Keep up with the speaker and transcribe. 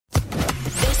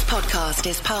podcast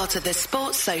is part of the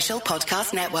Sports Social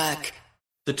Podcast Network.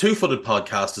 The Two-Footed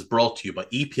Podcast is brought to you by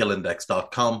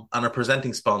EPLindex.com and our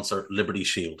presenting sponsor, Liberty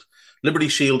Shield. Liberty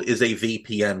Shield is a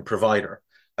VPN provider.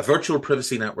 A virtual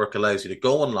privacy network allows you to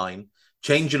go online,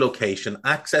 change your location,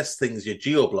 access things you're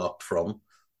geo-blocked from,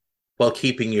 while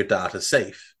keeping your data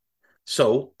safe.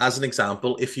 So, as an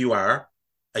example, if you are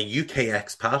a UK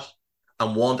expat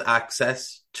and want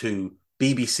access to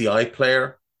BBC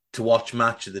iPlayer to watch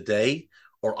Match of the Day,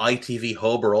 or ITV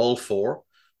Hub, or all four,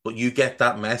 but you get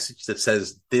that message that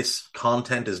says this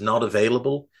content is not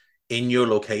available in your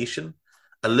location,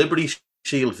 a Liberty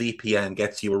Shield VPN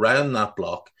gets you around that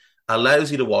block,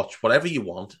 allows you to watch whatever you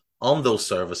want on those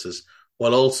services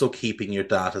while also keeping your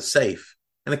data safe.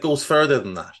 And it goes further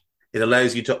than that. It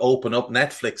allows you to open up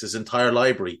Netflix's entire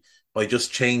library by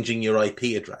just changing your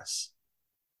IP address.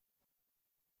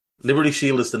 Liberty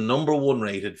Shield is the number one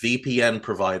rated VPN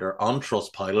provider on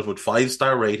Trustpilot with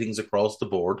 5-star ratings across the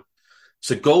board.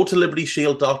 So go to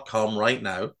libertyshield.com right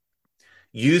now,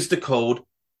 use the code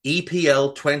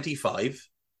EPL25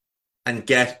 and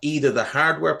get either the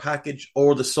hardware package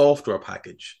or the software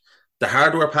package. The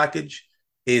hardware package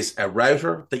is a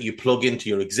router that you plug into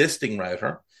your existing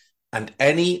router, and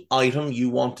any item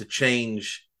you want to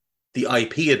change the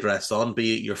IP address on,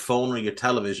 be it your phone or your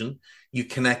television, you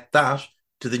connect that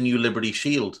to the new Liberty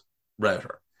Shield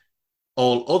router.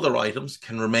 All other items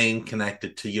can remain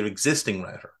connected to your existing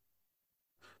router.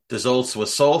 There's also a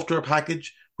software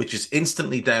package which is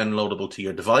instantly downloadable to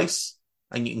your device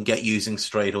and you can get using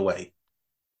straight away.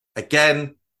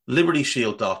 Again,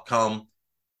 libertyshield.com,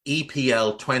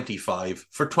 EPL25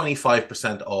 for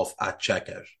 25% off at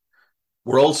checkout.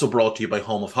 We're also brought to you by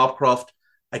Home of Hopcroft,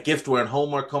 a giftware and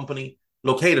homeware company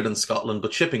located in Scotland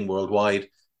but shipping worldwide.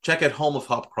 Check out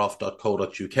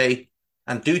homeofhopcroft.co.uk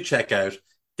and do check out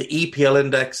the EPL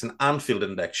Index and Anfield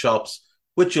Index shops,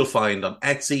 which you'll find on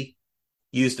Etsy.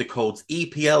 Use the codes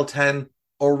EPL10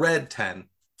 or RED10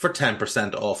 for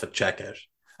 10% off at checkout.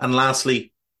 And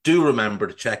lastly, do remember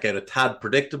to check out A Tad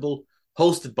Predictable,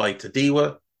 hosted by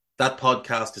Tadiwa. That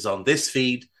podcast is on this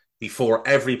feed before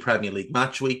every Premier League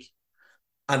match week.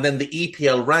 And then the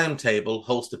EPL Roundtable,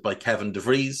 hosted by Kevin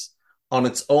DeVries, on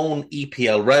its own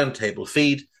EPL Roundtable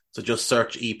feed. So just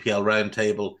search EPL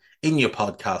Roundtable in your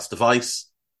podcast device.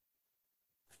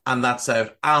 And that's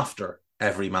out after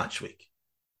every match week.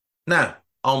 Now,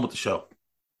 on with the show.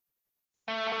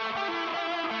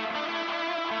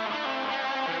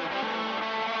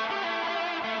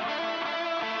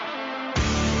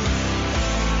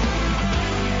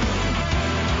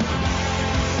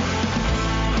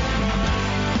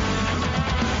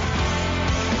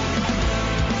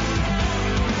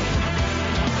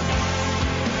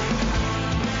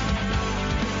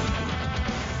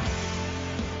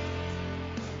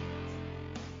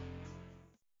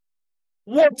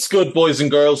 What's good, boys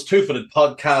and girls? Two-Footed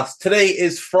Podcast. Today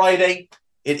is Friday.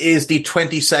 It is the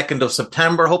 22nd of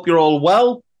September. Hope you're all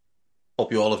well.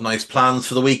 Hope you all have nice plans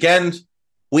for the weekend.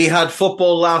 We had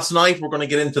football last night. We're going to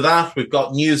get into that. We've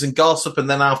got news and gossip, and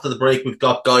then after the break, we've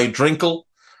got Guy Drinkle,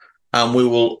 and we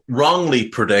will wrongly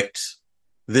predict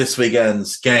this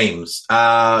weekend's games.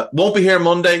 Won't be here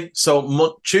Monday,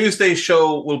 so Tuesday's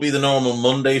show will be the normal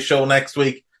Monday show next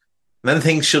week. And then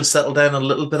things should settle down a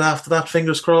little bit after that,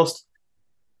 fingers crossed.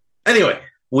 Anyway,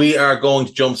 we are going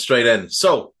to jump straight in.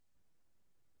 So,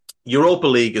 Europa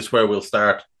League is where we'll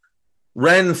start.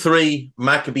 Rennes 3,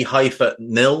 Maccabi Haifa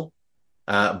 0.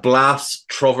 Blas,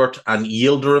 Trovert and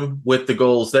Yildirim with the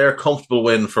goals there. Comfortable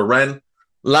win for Rennes.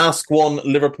 Lask 1,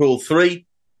 Liverpool 3.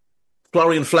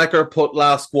 Florian Flecker put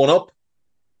Lask 1 up.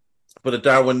 But a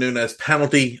Darwin Núñez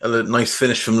penalty, a nice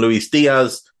finish from Luis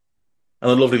Diaz, and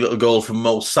a lovely little goal from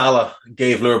Mo Salah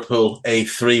gave Liverpool a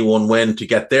 3-1 win to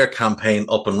get their campaign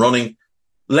up and running.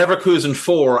 Leverkusen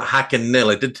 4, Hacken 0.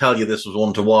 I did tell you this was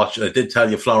one to watch, and I did tell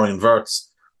you Florian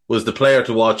Wirtz was the player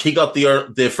to watch. He got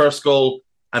the first goal.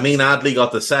 Amin Adli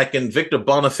got the second. Victor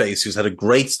Boniface, who's had a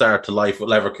great start to life with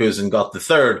Leverkusen, got the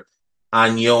third.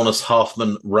 And Jonas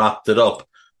Hoffmann wrapped it up.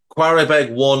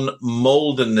 Quaribeg 1,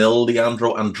 Molde 0.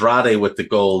 Leandro Andrade with the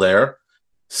goal there.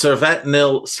 Servette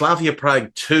 0, Slavia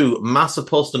Prague 2,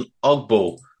 Massapost and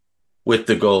Ogbo with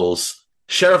the goals.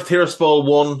 Sheriff Tiraspol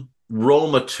 1,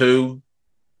 Roma 2,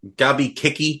 Gabi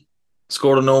Kiki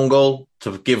scored an own goal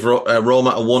to give Roma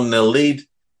a 1-0 lead.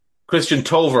 Christian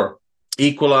Tover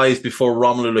equalised before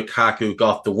Romelu Lukaku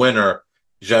got the winner.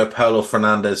 João Paulo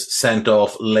Fernandes sent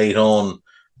off late on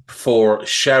for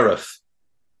Sheriff.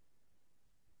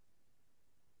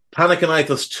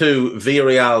 Panathinaikos 2,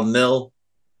 Villarreal 0.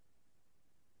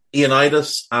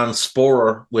 Ioannidis and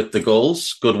Sporer with the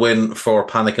goals. Good win for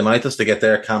Panathinaikos to get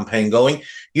their campaign going.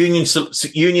 Union St.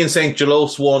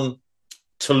 Gelos won.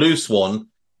 Toulouse won.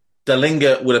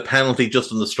 Dalinga with a penalty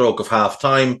just on the stroke of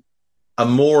half-time.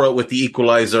 Amora with the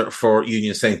equaliser for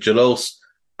Union St. Gelos.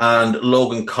 And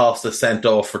Logan Costa sent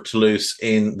off for Toulouse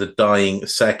in the dying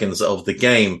seconds of the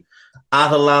game.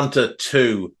 Atalanta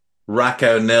 2,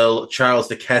 Rakow 0. Charles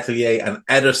de Ketelier and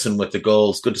Ederson with the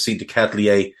goals. Good to see de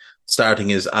Ketelier starting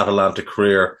his Atalanta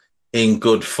career in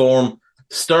good form.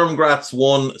 Sturm Graz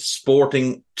 1,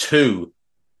 Sporting 2.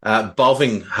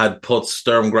 Boving had put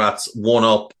Sturm Graz 1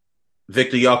 up.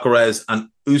 Victor Gyökeres and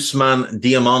Ousmane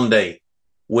Diomande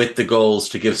with the goals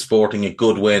to give Sporting a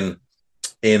good win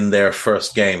in their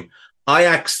first game.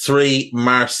 Ajax 3,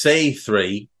 Marseille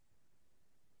 3.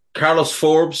 Carlos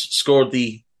Forbes scored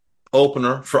the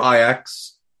opener for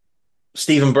Ajax.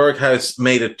 Steven Berghuis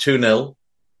made it 2-0.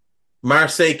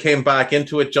 Marseille came back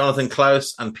into it. Jonathan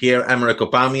Klaus and Pierre-Emerick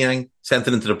Aubameyang sent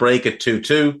it into the break at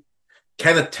 2-2.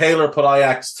 Kenneth Taylor put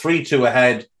Ajax 3-2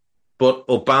 ahead, but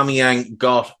Aubameyang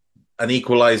got an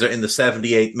equaliser in the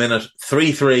 78th minute.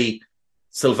 3-3.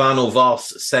 Silvano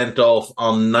Voss sent off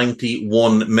on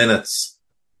 91 minutes.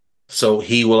 So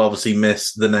he will obviously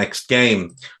miss the next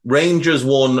game. Rangers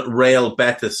won, Real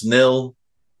Betis 0.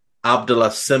 Abdullah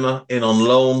Sima in on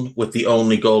loan with the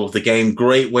only goal of the game.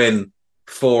 Great win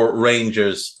for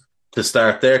Rangers to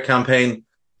start their campaign.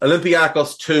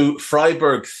 Olympiacos 2,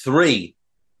 Freiburg 3.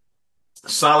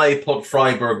 Saleh put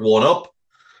Freiburg 1 up.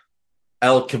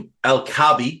 El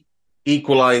Khabi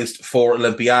equalised for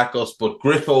Olympiacos, but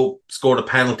Griffo scored a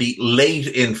penalty late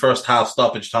in first half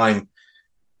stoppage time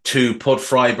to put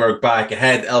Freiburg back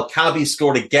ahead. El Khabi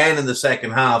scored again in the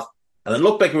second half, and it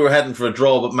looked like we were heading for a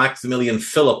draw, but Maximilian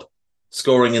Philipp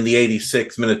scoring in the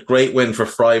 86th minute. Great win for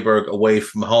Freiburg away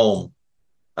from home.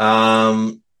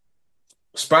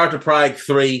 Sparta Prague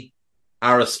 3,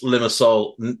 Aris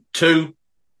Limassol 2.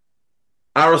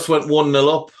 Aris went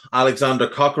 1-0 up. Alexander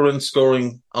Kokorin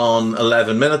scoring on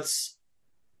 11 minutes.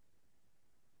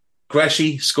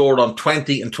 Greshy scored on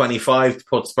 20 and 25 to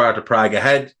put Sparta Prague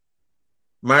ahead.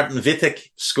 Martin Vitek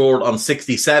scored on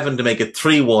 67 to make it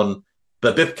 3-1.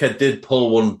 Babipka did pull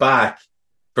one back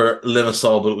for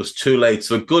Limassol, but it was too late.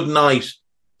 So a good night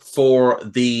for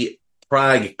the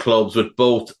Prague clubs with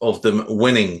both of them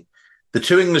winning. The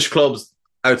two English clubs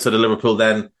outside of Liverpool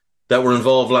then that were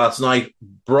involved last night,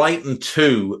 Brighton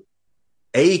 2,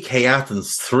 AEK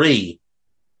Athens 3.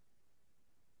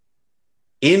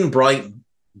 In Brighton,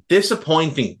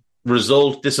 disappointing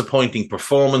result, disappointing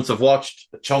performance. I've watched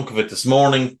a chunk of it this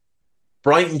morning.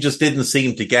 Brighton just didn't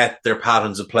seem to get their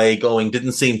patterns of play going,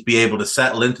 didn't seem to be able to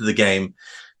settle into the game.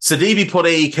 Sidibe put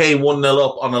AEK 1-0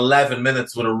 up on 11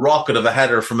 minutes with a rocket of a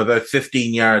header from about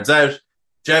 15 yards out.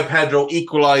 João Pedro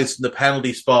equalised from the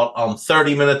penalty spot on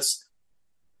 30 minutes.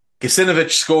 Gacinovic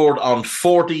scored on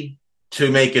 40 to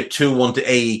make it 2-1 to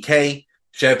AEK.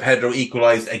 João Pedro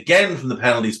equalised again from the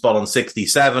penalty spot on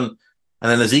 67. And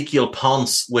then Ezequiel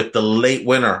Ponce with the late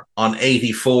winner on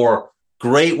 84.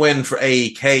 Great win for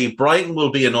AEK. Brighton will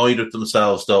be annoyed with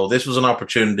themselves, though. This was an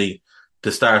opportunity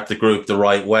to start the group the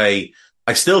right way.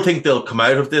 I still think they'll come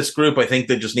out of this group. I think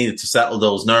they just needed to settle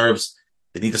those nerves.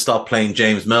 They need to stop playing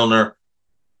James Milner.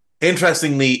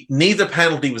 Interestingly, neither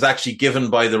penalty was actually given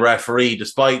by the referee,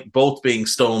 despite both being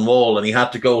stonewall, and he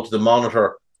had to go to the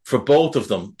monitor for both of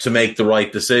them to make the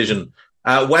right decision.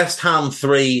 West Ham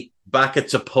 3, Baka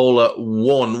Topola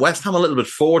 1. West Ham a little bit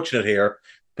fortunate here.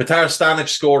 Petar Stanic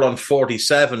scored on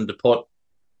 47 to put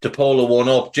Topola 1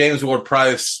 up. James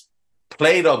Ward-Prowse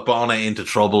played Ogbonna into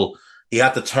trouble. He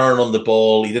had to turn on the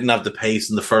ball. He didn't have the pace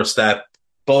in the first step.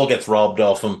 Ball gets robbed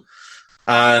off him.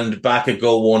 And Baka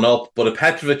go 1 up. But a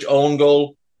Petrovic own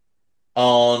goal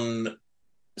on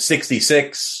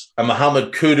 66. A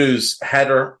Mohamed Kudus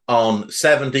header on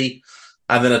 70.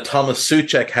 And then a Thomas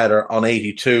Souček header on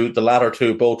 82. The latter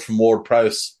two both from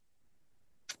Ward-Prowse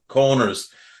corners,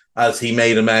 as he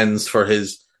made amends for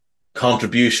his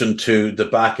contribution to the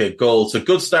Baka goal. So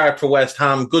good start for West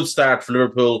Ham, good start for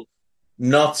Liverpool,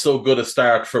 not so good a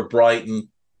start for Brighton.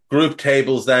 Group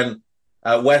tables then,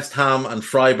 West Ham and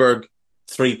Freiburg,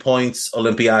 3 points,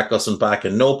 Olympiacos and Baka,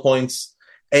 no points.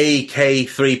 AEK,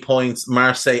 3 points,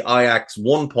 Marseille, Ajax,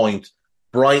 1 point,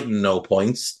 Brighton, no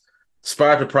points.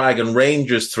 Sparta Prague and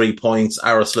Rangers, 3 points,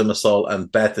 Aris Limassol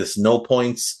and Betis, no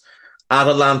points.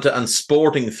 Atalanta and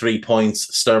Sporting, 3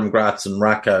 points. Sturm Graz and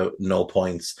Rakow, no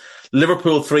points.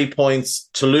 Liverpool, 3 points.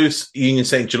 Toulouse, Union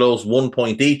St. Gelos, 1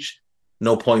 point each.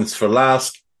 No points for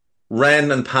Lask.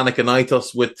 Rennes and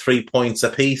Panathinaikos with 3 points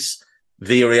apiece.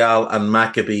 Villarreal and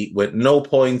Maccabi with no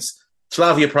points.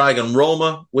 Slavia Prague and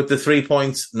Roma with the 3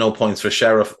 points. No points for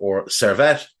Sheriff or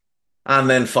Servette. And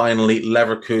then finally,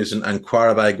 Leverkusen and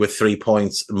Qarabag with 3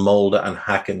 points. Molde and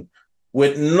Hacken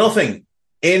with nothing.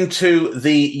 Into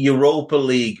the Europa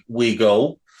League we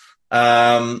go.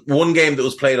 One game that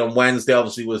was played on Wednesday,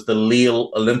 obviously, was the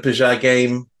Lille Olympia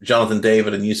game. Jonathan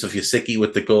David and Yusuf Yassiki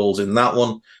with the goals in that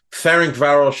one.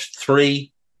 Ferencváros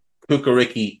 3,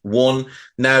 Kukariki 1.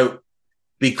 Now,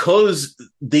 because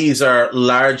these are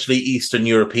largely Eastern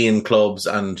European clubs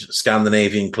and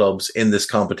Scandinavian clubs in this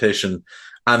competition,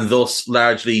 and thus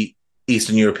largely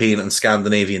Eastern European and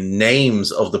Scandinavian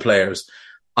names of the players,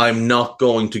 I'm not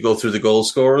going to go through the goal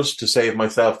scorers to save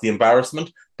myself the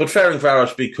embarrassment. But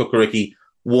Ferencváros beat Kukariki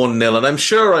 1-0. And I'm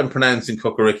sure I'm pronouncing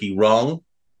Kukariki wrong,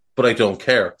 but I don't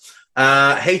care.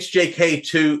 HJK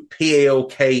 2,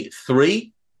 PAOK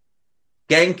 3.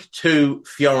 Genk 2,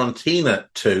 Fiorentina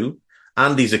 2.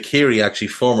 Andy Zakiri, actually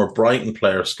former Brighton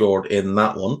player, scored in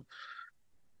that one.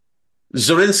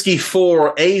 Zrinski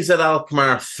 4, AZ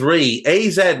Alkmaar 3.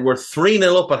 AZ were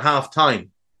 3-0 up at half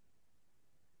time.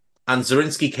 And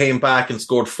Zrinski came back and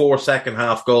scored 4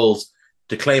 second-half goals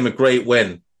to claim a great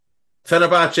win.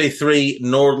 Fenerbahce 3,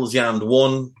 Nordsjælland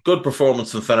 1. Good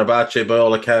performance from Fenerbahce by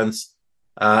all accounts.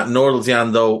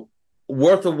 Nordsjælland, though,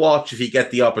 worth a watch if you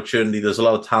get the opportunity. There's a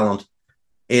lot of talent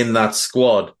in that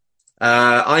squad.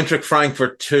 Eintracht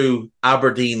Frankfurt 2,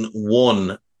 Aberdeen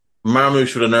 1.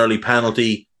 Marmoush with an early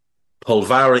penalty.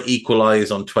 Polvara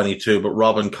equalised on 22, but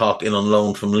Robin Koch in on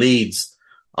loan from Leeds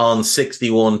on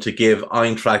 61 to give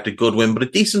Eintracht a good win, but a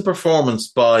decent performance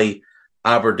by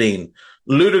Aberdeen.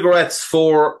 Ludogorets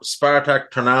 4,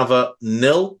 Spartak Trnava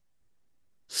 0.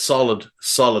 Solid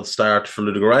start for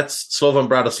Ludogorets. Slovan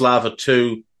Bratislava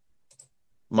 2,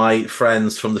 my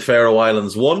friends from the Faroe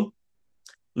Islands 1.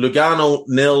 Lugano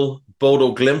 0,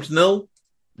 Bodo Glimt 0.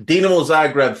 Dinamo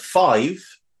Zagreb 5,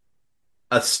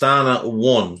 Astana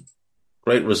 1.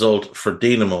 Great result for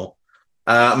Dinamo.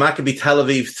 Maccabi Tel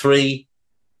Aviv 3,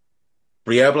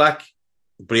 Breidablik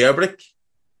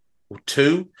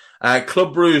 2.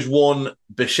 Club Brugge 1,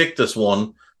 Besiktas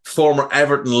 1. Former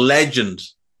Everton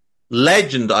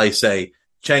legend I say,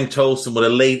 Cenk Tosun with a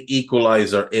late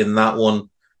equaliser in that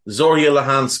one. Zorya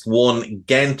Luhansk 1,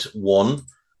 Ghent 1.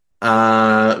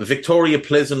 Victoria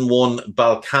Plzen 1,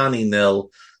 Balkany 0.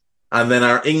 And then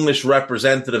our English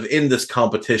representative in this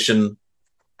competition,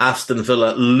 Aston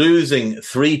Villa, losing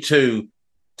 3-2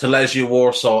 to Legia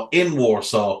Warsaw in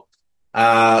Warsaw.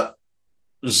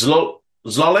 Zolek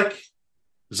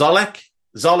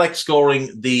scoring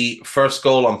the first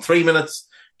goal on 3 minutes.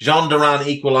 Jean Duran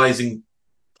equalising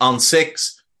on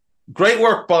 6. Great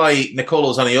work by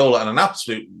Nicolo Zaniolo and an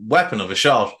absolute weapon of a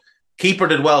shot. Keeper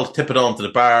did well to tip it onto the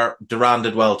bar. Duran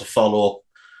did well to follow up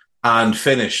and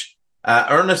finish.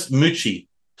 Ernest Mucci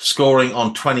scoring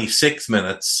on 26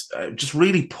 minutes. Just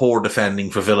really poor defending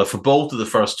for Villa for both of the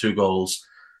first 2 goals.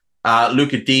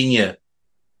 Luca Digne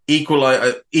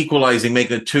equalising,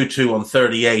 making it 2-2 on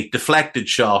 38. Deflected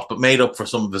shot, but made up for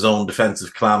some of his own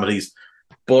defensive calamities.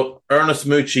 But Ernest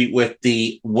Mucci with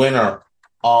the winner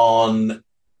on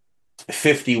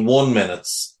 51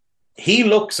 minutes. He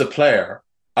looks a player.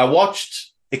 I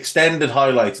watched extended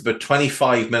highlights, about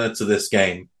 25 minutes of this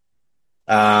game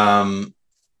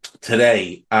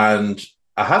today. And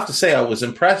I have to say, I was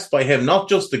impressed by him, not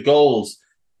just the goals,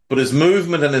 but his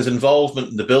movement and his involvement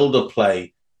in the build-up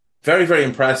play. Very, very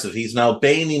impressive. He's an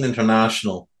Albanian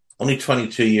international, only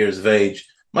 22 years of age.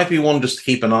 Might be one just to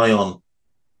keep an eye on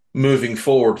moving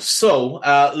forward. So,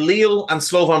 Lille and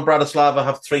Slovan Bratislava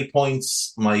have 3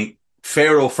 points. My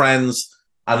Faroe friends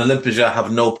and Olympia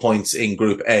have no points in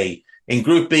Group A. In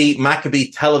Group B,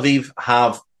 Maccabi Tel Aviv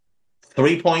have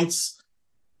 3 points.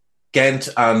 Ghent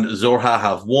and Zorha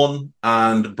have 1,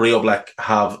 and Breidablik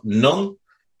have none.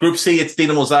 Group C, it's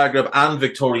Dinamo Zagreb and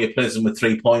Victoria Plzen with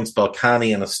 3 points,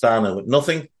 Balkany and Astana with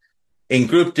nothing. In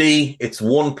Group D, it's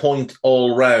 1 point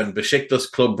all round,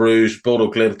 Besiktas, Club Brugge, Bodo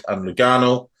Glimt and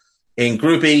Lugano. In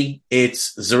Group E,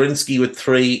 it's Zrinski with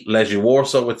 3, Legia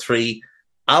Warsaw with 3,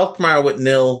 Alkmaar with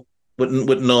none,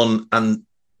 and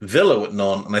Villa with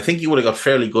none. And I think you would have got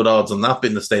fairly good odds on that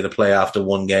being the state of play after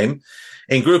one game.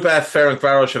 In Group F,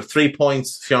 Ferencváros have 3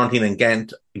 points, Fiorentina and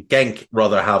Genk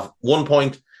have 1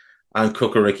 point, and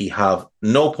Kukariki have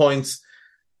no points.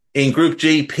 In Group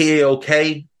G,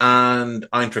 PAOK and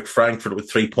Eintracht Frankfurt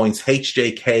with 3 points,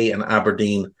 HJK and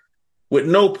Aberdeen with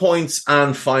no points.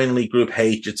 And finally, Group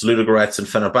H, it's Ludogorets and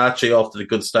Fenerbahce off to a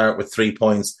good start with 3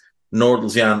 points,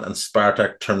 Nordsjælland and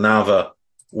Spartak Trnava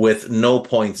with no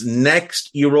points. Next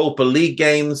Europa League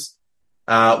games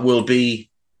will be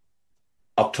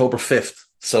October 5th.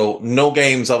 So no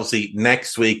games, obviously,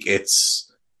 next week. It's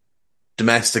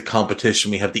domestic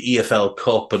competition. We have the EFL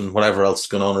Cup and whatever else is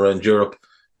going on around Europe.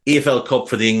 EFL Cup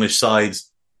for the English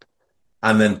sides,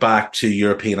 and then back to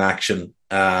European action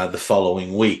the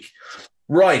following week.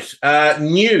 Right,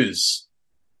 news.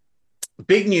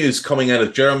 Big news coming out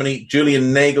of Germany.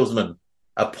 Julian Nagelsmann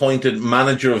appointed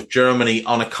manager of Germany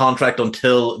on a contract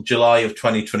until July of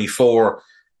 2024.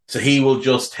 So he will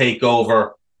just take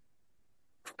over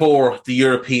for the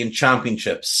European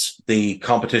Championships. The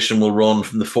competition will run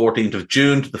from the 14th of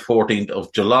June to the 14th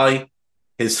of July.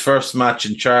 His first match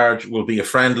in charge will be a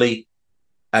friendly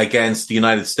against the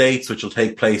United States, which will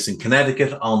take place in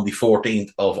Connecticut on the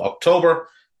 14th of October.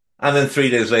 And then 3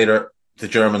 days later, the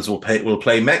Germans will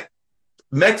play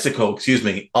Mexico,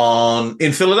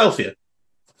 in Philadelphia.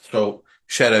 So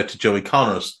shout out to Joey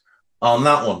Connors on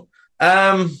that one.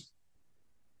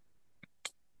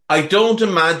 I don't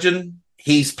imagine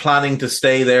he's planning to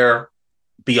stay there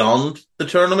beyond the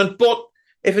tournament, but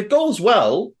if it goes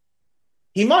well,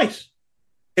 he might.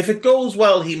 If it goes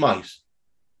well, he might.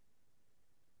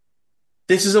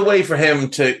 This is a way for him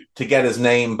to get his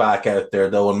name back out there,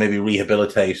 though, and maybe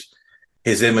rehabilitate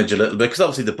his image a little bit, because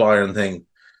obviously the Bayern thing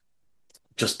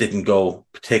just didn't go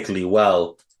particularly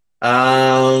well.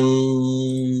 FIFA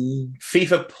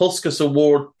Puskas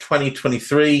Award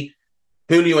 2023,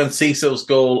 Julio Enciso's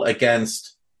goal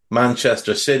against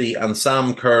Manchester City and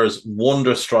Sam Kerr's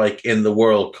wonder strike in the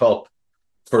World Cup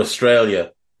for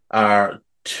Australia are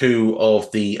two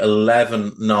of the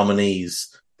 11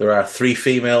 nominees. There are 3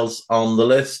 females on the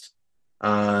list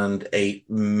and 8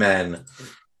 men.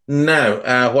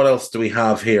 Now, what else do we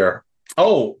have here?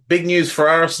 Oh, big news for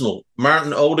Arsenal.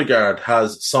 Martin Odegaard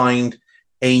has signed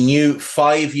a new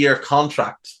 5-year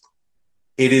contract.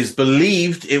 It is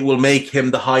believed it will make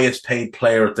him the highest paid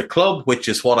player at the club, which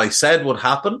is what I said would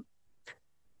happen.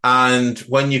 And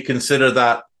when you consider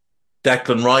that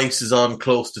Declan Rice is on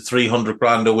close to 300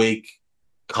 grand a week,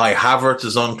 Kai Havertz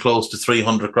is on close to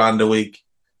 300 grand a week,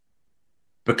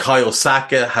 Bukayo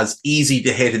Saka has easy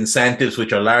to hit incentives,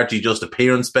 which are largely just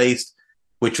appearance based,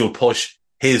 which will push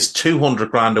his 200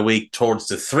 grand a week towards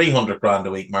the 300 grand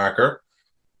a week marker.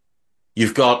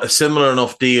 You've got a similar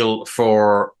enough deal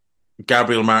for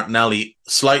Gabriel Martinelli,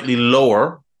 slightly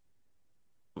lower.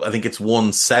 I think it's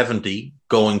 170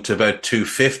 going to about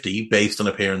 250 based on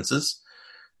appearances.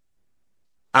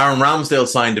 Aaron Ramsdale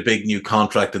signed a big new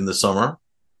contract in the summer.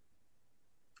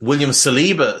 William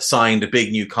Saliba signed a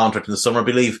big new contract in the summer, I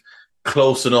believe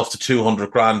close enough to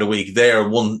 200 grand a week there.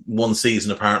 One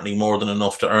season, apparently more than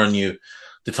enough to earn you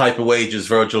the type of wages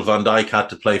Virgil van Dijk had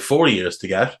to play 4 years to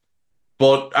get.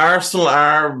 But Arsenal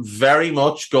are very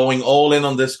much going all in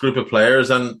on this group of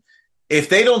players. And if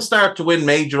they don't start to win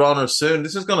major honours soon,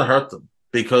 this is going to hurt them,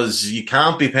 because you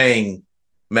can't be paying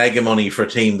mega money for a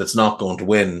team that's not going to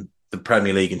win the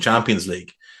Premier League and Champions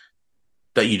League,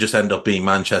 that you just end up being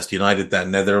Manchester United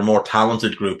then. Now, they're a more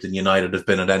talented group than United have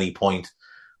been at any point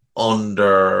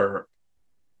under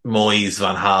Moyes,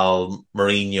 Van Gaal,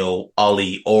 Mourinho,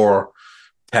 Ollie, or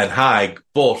Ten Hag,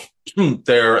 but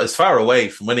they're as far away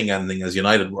from winning anything as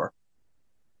United were.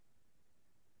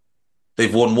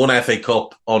 They've won one FA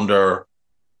Cup under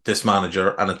this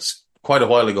manager, and it's quite a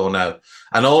while ago now.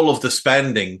 And all of the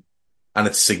spending, and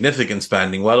it's significant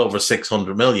spending, well over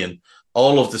 600 million,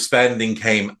 all of the spending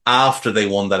came after they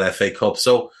won that FA Cup.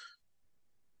 So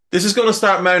this is going to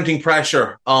start mounting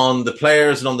pressure on the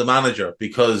players and on the manager,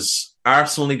 because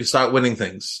Arsenal need to start winning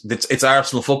things. It's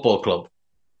Arsenal Football Club.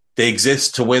 They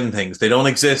exist to win things. They don't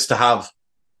exist to have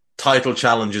title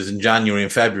challenges in January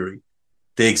and February.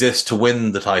 They exist to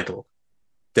win the title.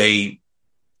 They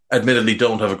admittedly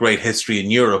don't have a great history in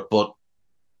Europe, but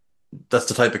that's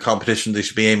the type of competition they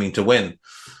should be aiming to win.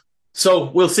 So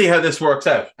we'll see how this works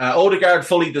out. Odegaard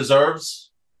fully deserves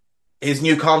his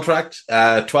new contract.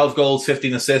 12 goals,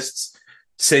 15 assists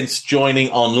since joining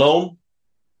on loan.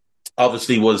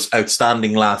 Obviously was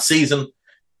outstanding last season.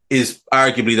 Is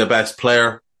arguably the best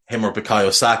player, him or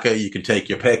Bukayo Saka. You can take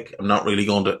your pick. I'm not really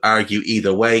going to argue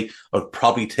either way. I'd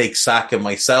probably take Saka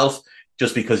myself,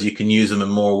 just because you can use him in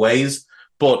more ways.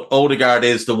 But Odegaard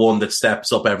is the one that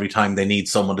steps up every time they need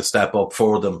someone to step up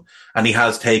for them. And he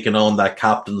has taken on that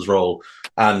captain's role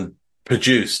and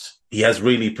produced. He has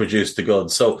really produced the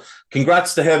goods. So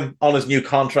congrats to him on his new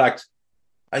contract.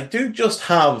 I do just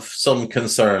have some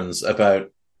concerns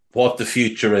about what the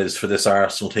future is for this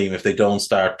Arsenal team if they don't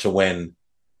start to win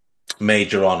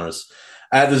major honours.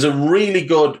 There's a really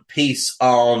good piece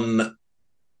on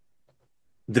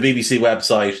the BBC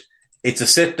website. It's a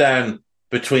sit-down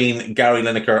between Gary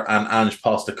Lineker and Ange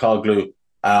Postecoglou.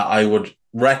 I would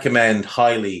recommend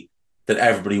highly that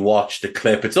everybody watch the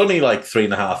clip. It's only like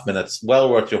 3.5 minutes, well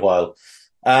worth your while.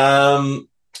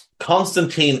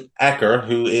 Konstantin Eckner,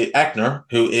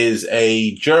 who is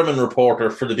a German reporter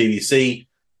for the BBC,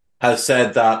 has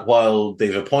said that while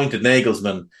they've appointed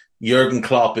Nagelsmann, Jurgen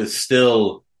Klopp is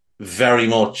still very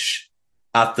much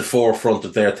at the forefront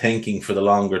of their thinking for the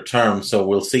longer term. So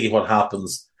we'll see what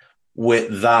happens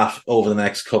with that over the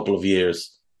next couple of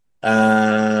years.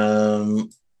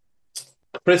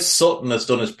 Chris Sutton has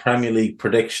done his Premier League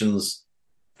predictions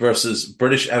versus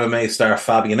British MMA star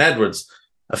Fabian Edwards.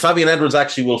 Fabian Edwards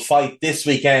actually will fight this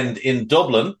weekend in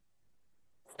Dublin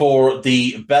for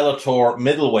the Bellator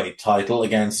middleweight title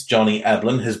against Johnny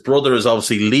Eblen. His brother is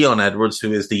obviously Leon Edwards,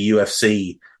 who is the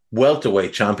UFC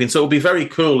welterweight champion. So it would be very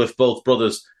cool if both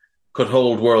brothers could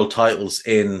hold world titles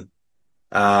in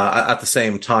at the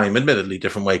same time. Admittedly,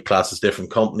 different weight classes,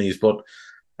 different companies, but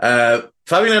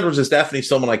Fabian Edwards is definitely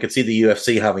someone I could see the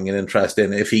UFC having an interest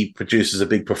in if he produces a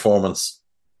big performance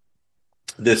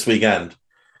this weekend.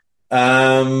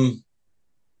 Right,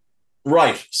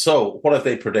 so what have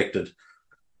they predicted?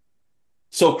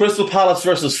 So Crystal Palace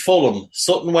versus Fulham.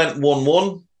 Sutton went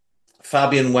 1-1.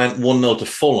 Fabian went 1-0 to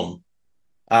Fulham.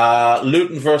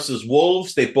 Luton versus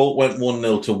Wolves. They both went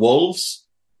 1-0 to Wolves.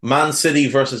 Man City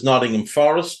versus Nottingham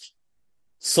Forest.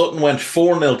 Sutton went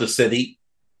 4-0 to City.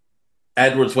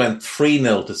 Edwards went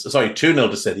 2-0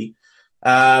 to City.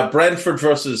 Brentford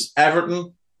versus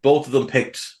Everton. Both of them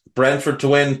picked Brentford to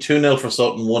win. 2-0 for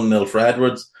Sutton, 1-0 for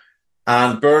Edwards.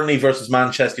 And Burnley versus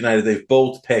Manchester United. They've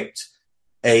both picked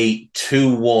a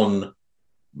 2-1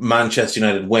 Manchester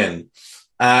United win.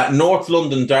 North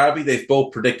London Derby, they've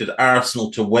both predicted Arsenal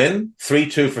to win.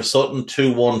 3-2 for Sutton,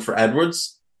 2-1 for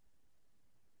Edwards.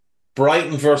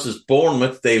 Brighton versus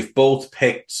Bournemouth, they've both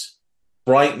picked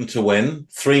Brighton to win.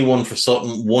 3-1 for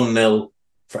Sutton, 1-0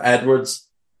 for Edwards.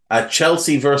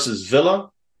 Chelsea versus Villa.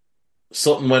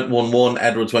 Sutton went 1-1,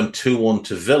 Edwards went 2-1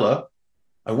 to Villa.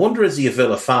 I wonder, is he a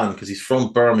Villa fan? Because he's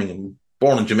from Birmingham,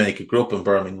 born in Jamaica, grew up in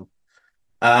Birmingham.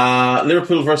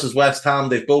 Liverpool versus West Ham,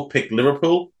 they've both picked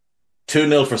Liverpool.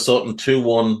 2-0 for Sutton,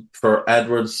 2-1 for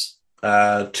Edwards.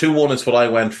 2-1 is what I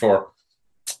went for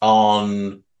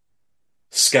on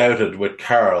Scouted with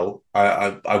Carl.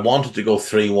 I wanted to go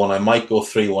 3-1. I might go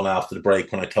 3-1 after the break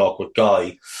when I talk with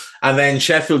Guy. And then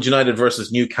Sheffield United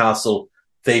versus Newcastle,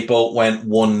 they both went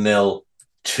 1-0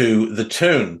 to the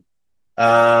Toon.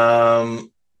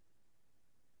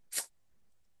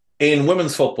 In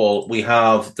women's football, we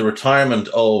have the retirement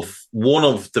of one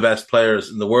of the best players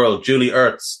in the world. Julie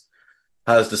Ertz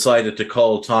has decided to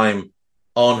call time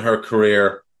on her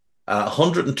career.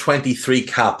 123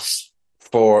 caps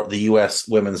for the US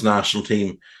women's national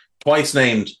team. Twice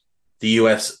named the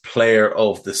US Player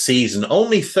of the Season.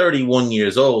 Only 31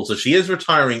 years old, so she is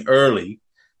retiring early.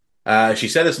 She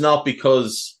said it's not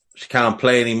because she can't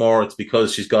play anymore. It's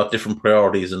because she's got different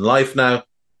priorities in life now.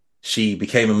 She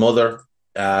became a mother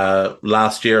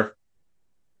last year.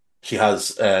 She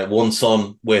has one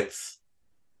son with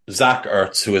Zach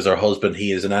Ertz, who is her husband.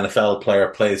 He is an NFL player,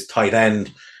 plays tight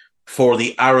end for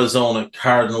the Arizona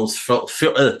Cardinals,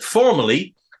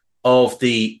 formerly of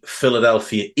the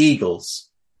Philadelphia Eagles.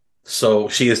 So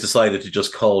she has decided to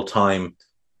just call time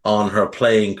on her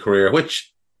playing career,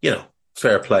 which, you know,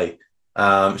 fair play.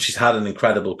 She's had an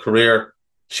incredible career.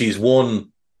 She's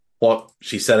won what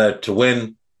she set out to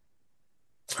win.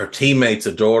 Her teammates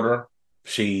adored her.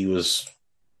 She was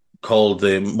called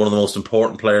one of the most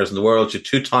important players in the world. She's a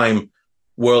two-time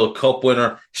World Cup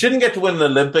winner. She didn't get to win the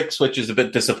Olympics, which is a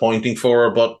bit disappointing for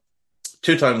her, but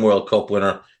two-time World Cup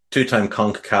winner, two-time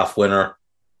CONCACAF winner,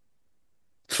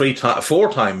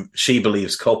 four-time She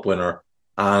Believes Cup winner,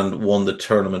 and won the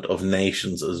Tournament of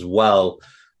Nations as well.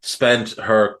 Spent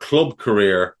her club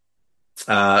career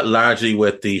largely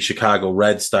with the Chicago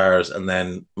Red Stars and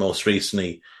then most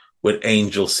recently with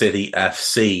Angel City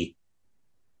FC.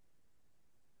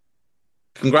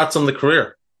 Congrats on the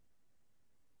career.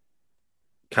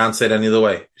 Can't say it any other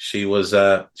way. She was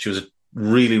a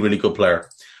really, really good player.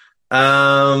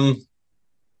 Right,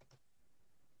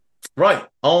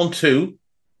 on to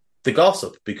the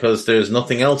gossip, because there's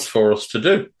nothing else for us to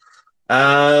do.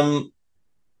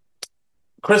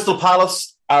 Crystal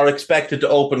Palace are expected to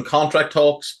open contract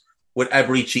talks with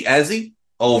Eberechi Eze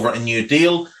over a new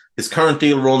deal. His current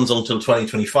deal runs until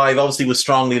 2025. Obviously, was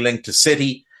strongly linked to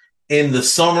City in the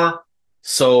summer.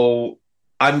 So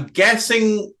I'm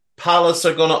guessing Palace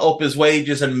are going to up his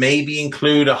wages and maybe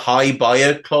include a high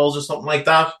buyout clause or something like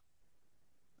that.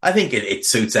 I think it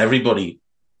suits everybody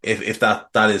if that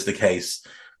is the case.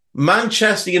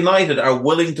 Manchester United are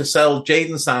willing to sell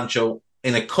Jadon Sancho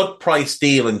in a cut price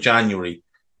deal in January.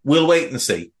 We'll wait and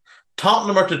see.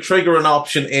 Tottenham are to trigger an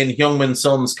option in Heung-min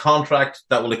Son's contract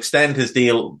that will extend his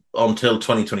deal until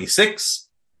 2026.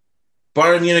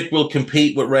 Bayern Munich will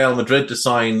compete with Real Madrid to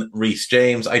sign Reece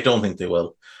James. I don't think they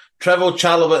will. Trevoh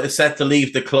Chalobah is set to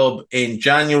leave the club in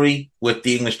January, with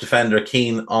the English defender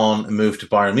keen on a move to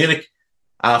Bayern Munich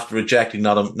after rejecting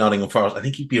Nottingham Forest. I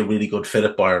think he'd be a really good fit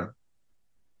at Bayern.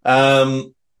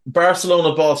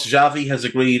 Barcelona boss Xavi has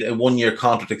agreed a 1-year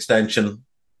contract extension,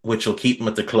 which will keep him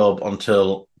at the club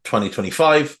until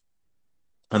 2025.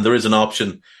 And there is an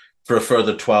option for a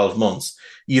further 12 months.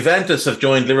 Juventus have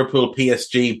joined Liverpool,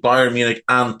 PSG, Bayern Munich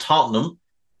and Tottenham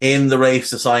in the race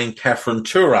to sign Khéphren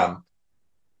Thuram.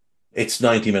 It's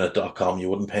 90minute.com. You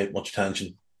wouldn't pay much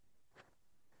attention.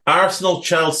 Arsenal,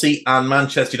 Chelsea and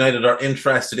Manchester United are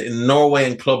interested in Norway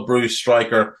and Club Brugge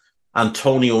striker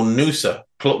Antonio Nusa.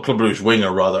 Club Brugge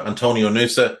winger, rather. Antonio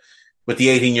Nusa, with the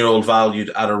 18-year-old valued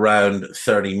at around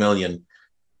 30 million.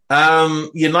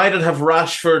 United have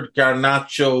Rashford,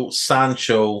 Garnacho,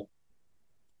 Sancho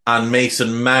and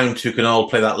Mason Mount, who can all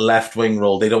play that left wing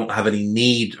role. They don't have any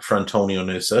need for Antonio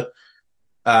Nusa.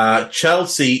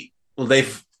 Chelsea, well,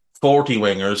 they've 40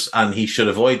 wingers, and he should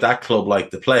avoid that club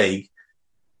like the plague.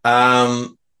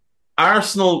 Arsenal,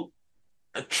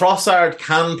 Trossard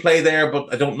can play there,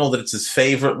 but I don't know that it's his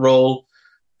favourite role.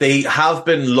 They have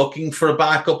been looking for a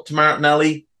backup to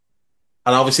Martinelli,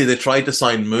 and obviously they tried to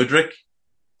sign Mudryk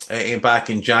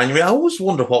back in January. I always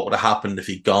wonder what would have happened if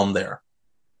he'd gone there.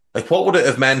 Like, what would it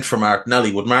have meant for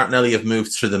Martinelli? Would Martinelli have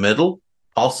moved through the middle?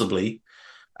 Possibly.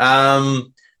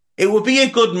 It would be a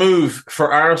good move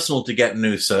for Arsenal to get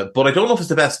Nusa, but I don't know if it's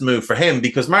the best move for him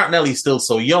because Martinelli's still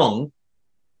so young.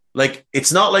 Like,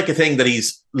 it's not like a thing that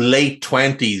he's late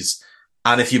 20s,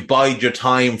 and if you bide your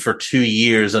time for 2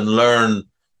 years and learn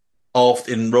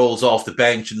in roles off the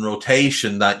bench and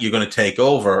rotation that you're going to take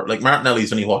over. Like,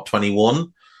 Martinelli's only,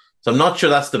 21? So I'm not sure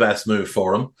that's the best move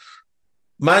for him.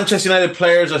 Manchester United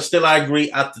players are still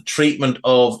angry at the treatment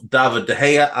of David De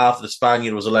Gea after the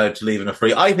Spaniard was allowed to leave in a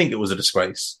free. I think it was a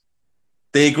disgrace.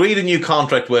 They agreed a new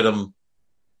contract with him,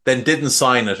 then didn't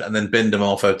sign it, and then binned him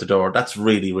off out the door. That's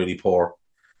really, really poor.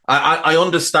 I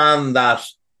understand that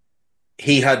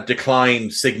he had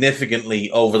declined significantly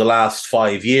over the last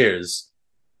 5 years,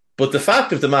 but the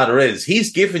fact of the matter is,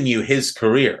 he's given you his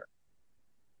career.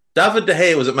 David De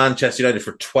Gea was at Manchester United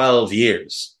for 12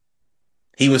 years.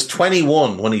 He was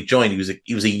 21 when he joined.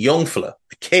 He was a young fella,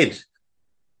 a kid.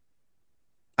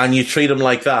 And you treat him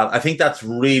like that. I think that's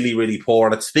really, really poor.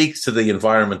 And it speaks to the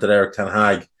environment that Erik ten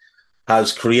Hag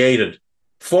has created.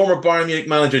 Former Bayern Munich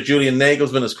manager Julian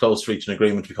Nagelsmann is close to reaching an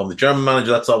agreement to become the German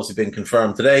manager. That's obviously been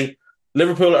confirmed today.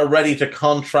 Liverpool are ready to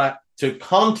contact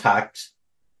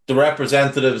the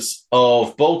representatives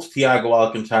of both Thiago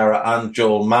Alcantara and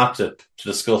Joel Matip to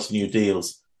discuss new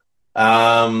deals.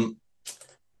 No,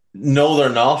 they're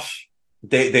not.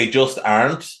 They just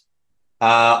aren't.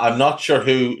 I'm not sure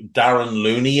who Darren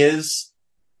Looney is.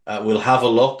 We'll have a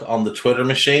look on the Twitter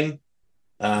machine.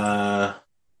 Let's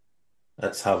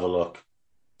have a look.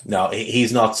 No,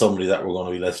 he's not somebody that we're going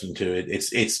to be listening to.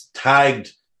 It's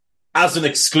tagged as an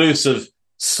exclusive.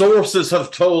 Sources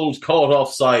have told Caught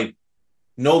Offside.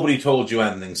 Nobody told you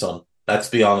anything, son. Let's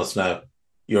be honest now.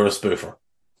 You're a spoofer.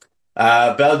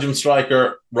 Belgium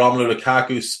striker Romelu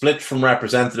Lukaku split from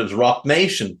representatives Rock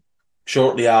Nation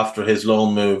shortly after his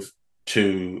loan move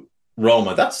to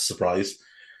Roma. That's a surprise.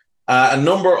 A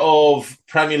number of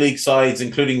Premier League sides,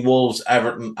 including Wolves,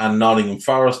 Everton and Nottingham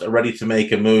Forest, are ready to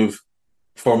make a move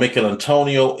for Mikel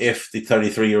Antonio if the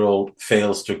 33-year-old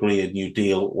fails to agree a new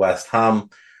deal. West Ham.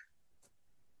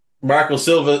 Marco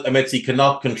Silva admits he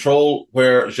cannot control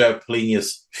where João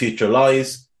Palhinha's future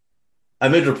lies,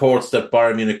 amid reports that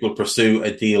Bayern Munich will pursue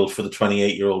a deal for the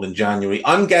 28-year-old in January.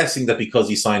 I'm guessing that because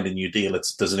he signed a new deal,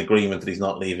 there's an agreement that he's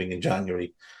not leaving in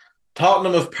January.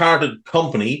 Tottenham have parted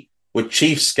company with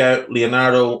chief scout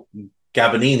Leonardo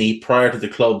Gabbanini prior to the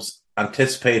club's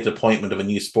anticipated appointment of a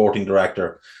new sporting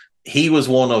director. He was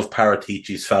one of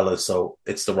Paratici's fellas, so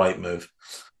it's the right move.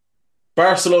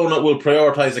 Barcelona will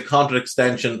prioritise a contract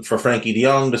extension for Frenkie de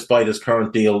Jong despite his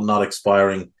current deal not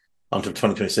expiring until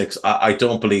 2026. I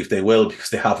don't believe they will because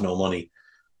they have no money.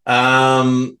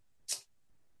 Jean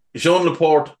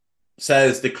Laporte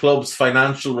says the club's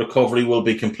financial recovery will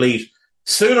be complete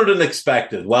sooner than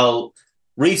expected. Well,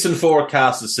 recent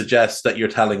forecasts suggest that you're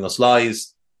telling us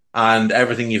lies, and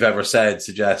everything you've ever said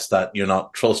suggests that you're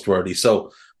not trustworthy.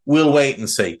 So we'll wait and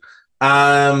see.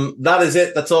 That is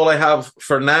it. That's all I have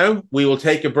for now. We will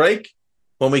take a break.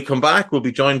 When we come back, we'll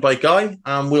be joined by Guy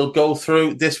and we'll go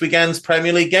through this weekend's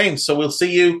Premier League games. So we'll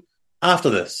see you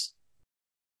after this.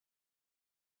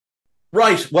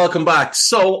 Right, welcome back.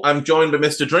 So I'm joined by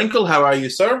Mr. Drinkle. How are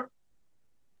you, sir?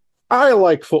 I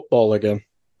like football again.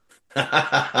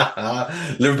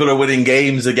 Liverpool are winning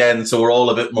games again, so we're all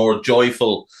a bit more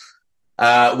joyful.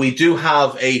 We do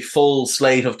have a full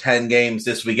slate of 10 games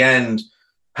this weekend.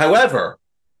 However,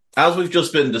 as we've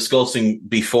just been discussing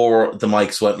before the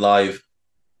mics went live,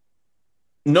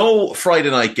 no Friday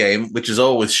night game, which is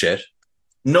always shit.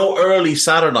 No early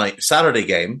Saturday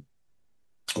game,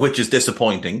 which is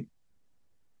disappointing.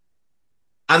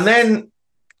 And then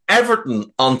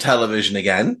Everton on television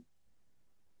again.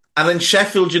 And then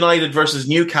Sheffield United versus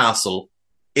Newcastle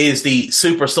is the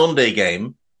Super Sunday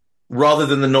game rather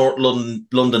than the North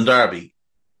London Derby.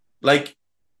 Like,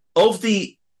 of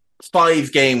the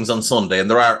 5 games on Sunday,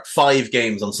 and there are 5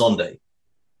 games on Sunday,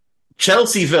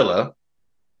 Chelsea Villa,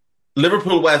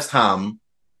 Liverpool West Ham,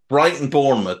 Brighton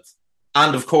Bournemouth,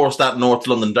 and of course that North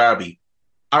London Derby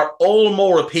are all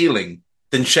more appealing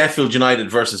than Sheffield United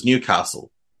versus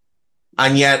Newcastle.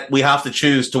 And yet we have to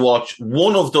choose to watch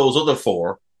one of those other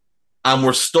 4, and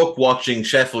we're stuck watching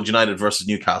Sheffield United versus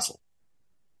Newcastle.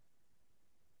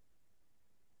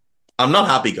 I'm not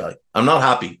happy, guy. I'm not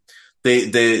happy.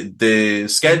 The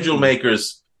schedule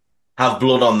makers have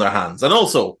blood on their hands. And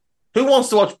also, who wants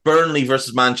to watch Burnley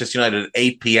versus Manchester United at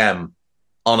 8 p.m.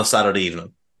 on a Saturday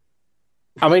evening?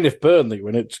 I mean, if Burnley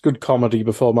win, it's good comedy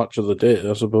before match of the day,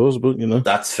 I suppose, but, you know.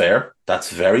 That's fair. That's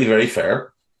very, very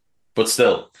fair. But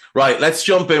still. Right, let's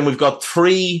jump in. We've got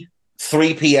 3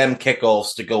 p.m.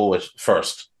 kickoffs to go with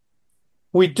first.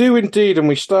 We do indeed, and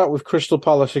we start with Crystal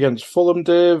Palace against Fulham,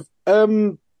 Dave.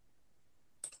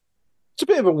 It's a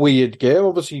bit of a weird game.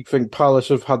 Obviously, you think Palace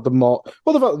have had the more...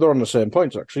 Well, they're on the same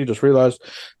points, actually, just realised.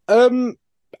 I'd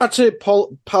say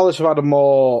Palace have had a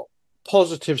more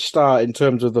positive start in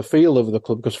terms of the feel of the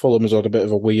club, because Fulham has had a bit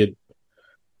of a weird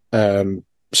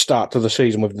start to the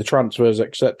season with the transfers,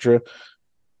 etc.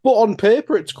 But on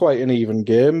paper, it's quite an even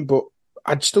game, but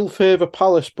I'd still favour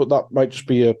Palace, but that might just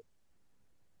be a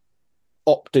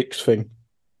optics thing.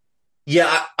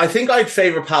 Yeah, I think I'd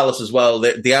favour Palace as well.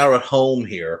 They are at home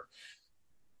here.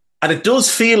 And it does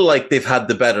feel like they've had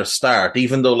the better start,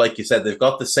 even though, like you said, they've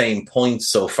got the same points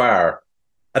so far.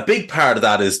 A big part of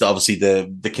that is obviously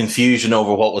the confusion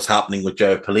over what was happening with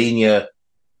João Palhinha.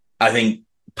 I think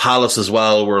Palace as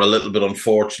well were a little bit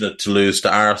unfortunate to lose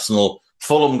to Arsenal.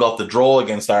 Fulham got the draw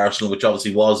against Arsenal, which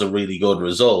obviously was a really good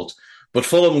result. But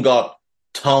Fulham got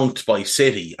tonked by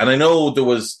City. And I know there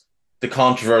was the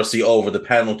controversy over the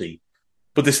penalty,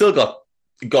 but they still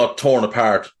got torn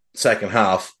apart second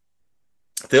half.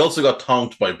 They also got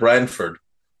tonked by Brentford.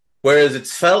 Whereas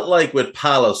it's felt like with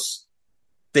Palace,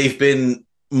 they've been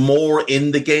more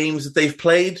in the games that they've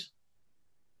played.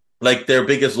 Like their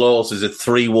biggest loss is a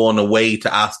 3-1 away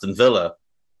to Aston Villa,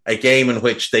 a game in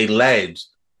which they led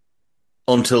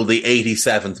until the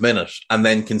 87th minute and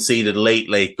then conceded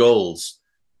late goals.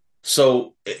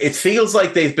 So it feels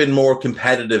like they've been more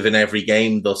competitive in every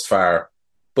game thus far.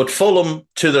 But Fulham,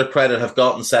 to their credit, have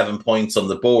gotten 7 points on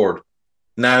the board.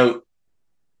 Now,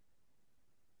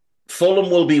 Fulham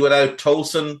will be without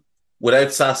Tosin,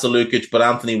 without Sasa Lukic, but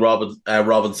Anthony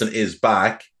Robinson is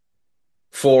back.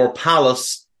 For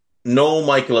Palace, no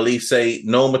Michael Olise,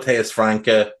 no Mateus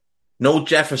Franca, no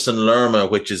Jefferson Lerma,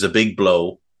 which is a big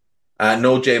blow,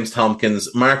 no James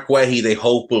Tompkins. Mark Guehi, they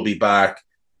hope, will be back,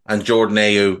 and Jordan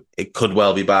Ayew, it could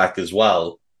well be back as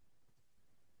well.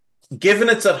 Given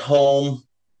it's at home,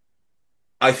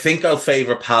 I think I'll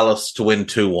favour Palace to win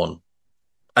 2-1.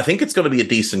 I think it's going to be a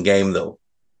decent game, though.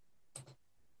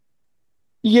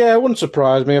 Yeah, it wouldn't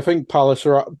surprise me. I think Palace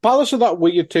are that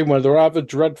weird team where they're either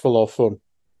dreadful or fun.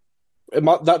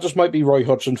 That just might be Roy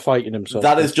Hodgson fighting himself.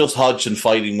 That is just Hodgson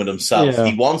fighting with himself. Yeah.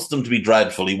 He wants them to be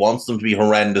dreadful. He wants them to be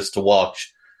horrendous to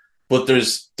watch. But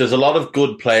there's a lot of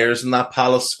good players in that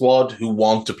Palace squad who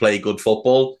want to play good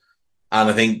football. And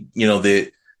I think,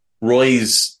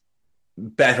 Roy's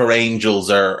better angels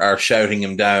are shouting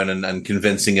him down and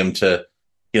convincing him to,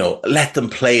 let them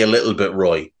play a little bit,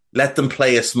 Roy. Let them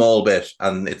play a small bit,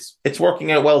 and it's working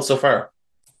out well so far.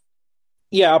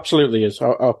 Yeah, absolutely is.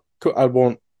 I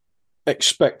won't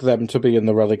expect them to be in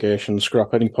the relegation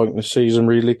scrap any point in the season,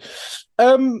 really.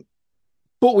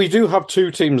 But we do have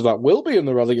 2 teams that will be in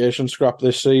the relegation scrap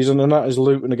this season, and that is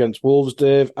Luton against Wolves,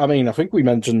 Dave. I mean, I think we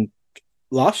mentioned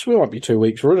last week, might be 2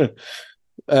 weeks running,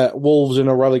 Wolves in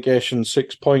a relegation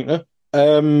 6-pointer.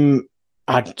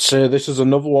 I'd say this is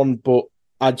another one, but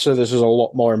I'd say this is a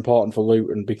lot more important for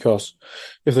Luton, because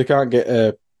if they can't get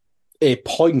a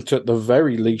point at the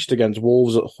very least against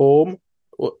Wolves at home,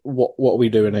 what are we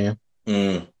doing here?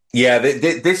 Yeah,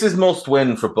 this is must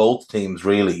win for both teams,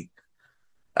 really.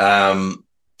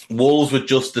 Wolves with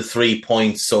just the 3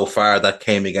 points so far that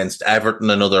came against Everton,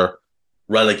 another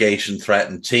relegation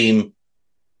threatened team.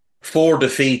 4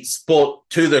 defeats, but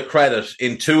to their credit,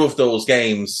 in 2 of those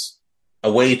games,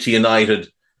 away to United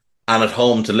and at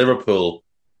home to Liverpool,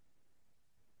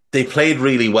 they played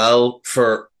really well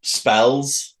for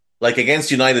spells. Like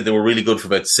against United, they were really good for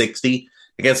about 60.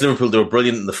 Against Liverpool, they were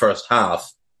brilliant in the first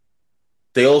half.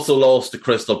 They also lost to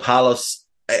Crystal Palace.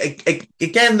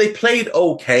 Again, they played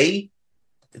okay.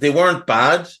 They weren't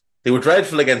bad. They were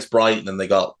dreadful against Brighton and they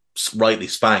got rightly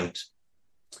spanked.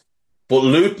 But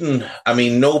Luton, I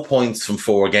mean, no points from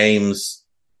 4 games.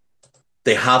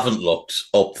 They haven't looked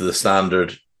up to the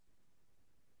standard.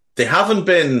 They haven't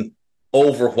been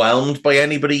overwhelmed by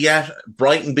anybody yet.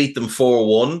 Brighton beat them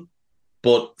 4-1,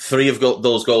 but 3 of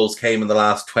those goals came in the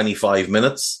last 25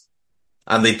 minutes.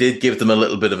 And they did give them a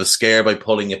little bit of a scare by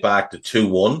pulling it back to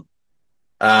 2-1.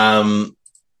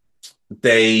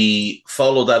 They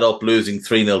followed that up losing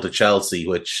 3-0 to Chelsea,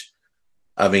 which,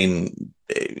 I mean,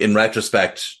 in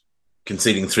retrospect,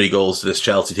 conceding 3 goals to this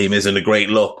Chelsea team isn't a great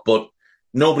look, but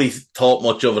nobody thought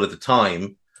much of it at the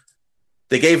time.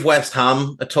 They gave West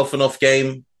Ham a tough enough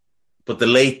game, but the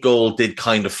late goal did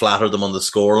kind of flatter them on the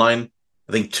scoreline.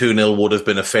 I think 2-0 would have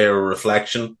been a fairer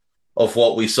reflection of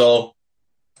what we saw.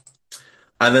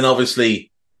 And then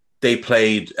obviously they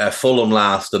played Fulham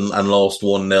last and lost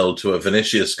 1-0 to a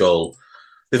Vinicius goal.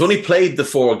 They've only played the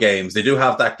 4 games. They do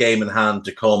have that game in hand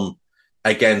to come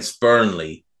against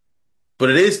Burnley. But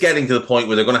it is getting to the point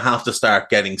where they're going to have to start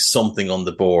getting something on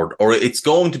the board, or it's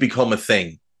going to become a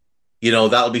thing. You know,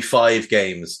 that'll be 5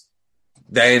 games.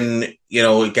 Then, you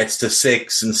know, it gets to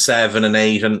 6 and 7 and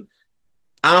 8. And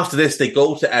after this, they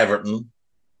go to Everton.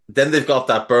 Then they've got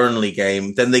that Burnley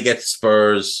game. Then they get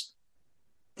Spurs.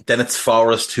 Then it's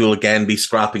Forest, who'll again be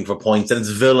scrapping for points. Then it's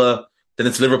Villa. Then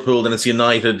it's Liverpool. Then it's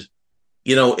United.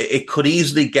 You know, it could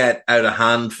easily get out of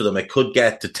hand for them. It could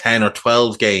get to 10 or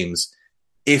 12 games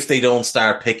if they don't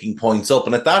start picking points up.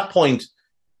 And at that point,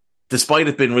 despite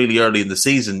it being really early in the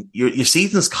season, your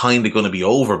season's kind of going to be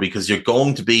over because you're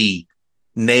going to be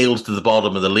nailed to the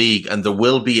bottom of the league and there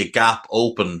will be a gap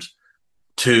opened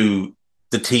to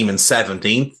the team in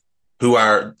 17th, who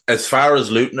are, as far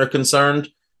as Luton are concerned,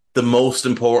 the most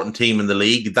important team in the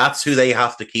league. That's who they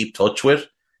have to keep touch with,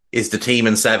 is the team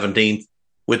in 17th,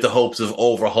 with the hopes of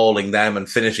overhauling them and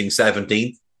finishing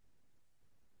 17th.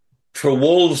 For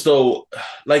Wolves, though,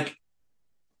 like,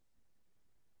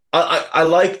 I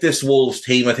like this Wolves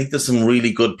team. I think there's some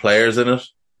really good players in it.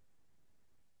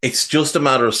 It's just a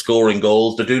matter of scoring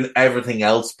goals. They're doing everything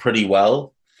else pretty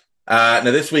well. Now,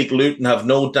 this week, Luton have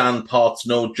no Dan Potts,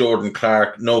 no Jordan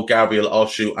Clark, no Gabriel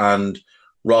Oshu, and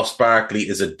Ross Barkley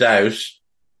is a doubt.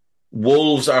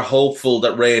 Wolves are hopeful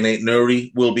that Ray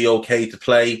Aït-Nouri will be okay to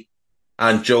play,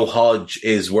 and Joe Hodge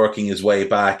is working his way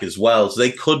back as well. So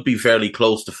they could be fairly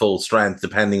close to full strength,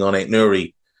 depending on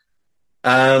Aït-Nouri.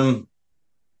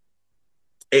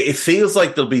 It feels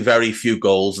like there'll be very few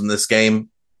goals in this game.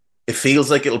 It feels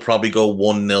like it'll probably go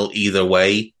 1-0 either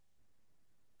way.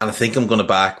 And I think I'm going to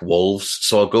back Wolves.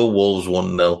 So I'll go Wolves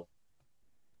 1-0.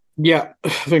 Yeah, I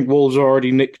think Wolves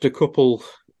already nicked a couple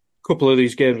of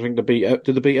these games. I think did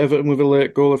they beat Everton with a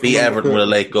late goal? Beat Everton with a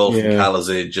late goal from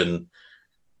Kalasic, and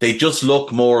they just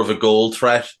look more of a goal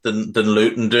threat than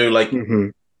Luton do. Like,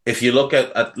 if you look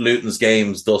at Luton's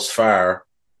games thus far,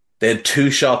 they had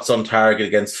 2 shots on target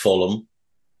against Fulham.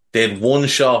 They had 1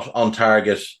 shot on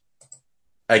target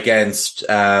against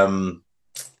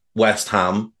West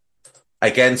Ham.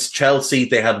 Against Chelsea,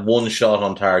 they had 1 shot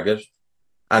on target.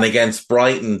 And against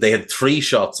Brighton, they had 3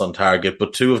 shots on target,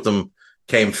 but 2 of them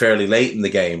came fairly late in the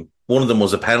game. One of them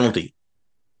was a penalty.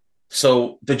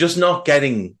 So they're just not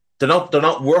getting... They're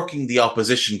not working the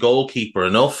opposition goalkeeper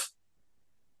enough.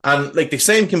 And like the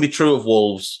same can be true of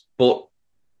Wolves, but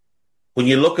when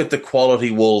you look at the quality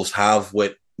Wolves have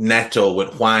with Neto,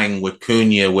 with Hwang, with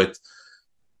Cunha, with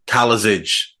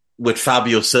Kalasic, with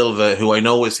Fabio Silva, who I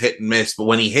know is hit and miss, but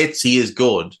when he hits, he is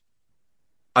good.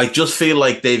 I just feel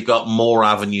like they've got more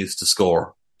avenues to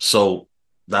score. So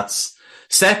that's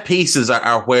set pieces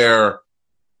are where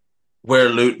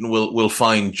Luton will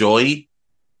find joy.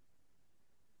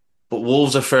 But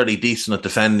Wolves are fairly decent at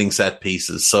defending set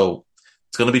pieces, so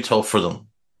it's going to be tough for them.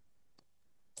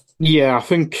 Yeah, I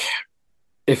think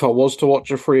if I was to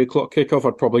watch a 3:00 kickoff,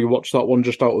 I'd probably watch that one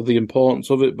just out of the importance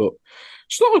of it. But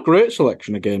it's not a great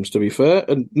selection of games, to be fair.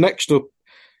 And next up,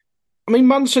 I mean,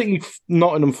 Man City,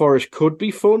 Nottingham Forest could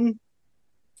be fun,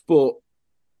 but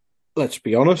let's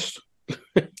be honest.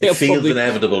 It feels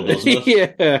inevitable, doesn't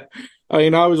it? Yeah. I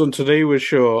mean, I was on Tadeu's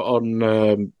show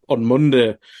on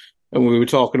Monday, and we were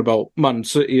talking about Man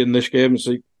City in this game.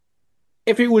 So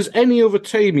if it was any other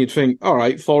team, you'd think, all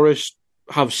right, Forest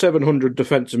have 700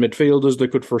 defensive midfielders. They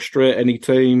could frustrate any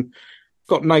team.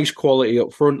 got nice quality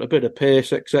up front, a bit of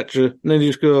pace, etc. And then you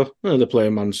just go, oh, they're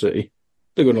playing Man City.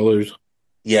 They're going to lose.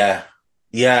 Yeah.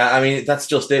 Yeah, I mean, that's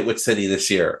just it with City this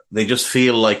year. They just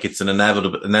feel like it's an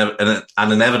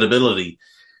inevitability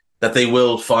that they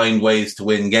will find ways to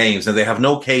win games. And they have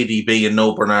no KDB and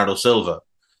no Bernardo Silva.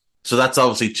 So that's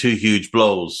obviously two huge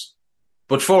blows.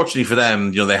 But fortunately for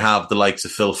them, they have the likes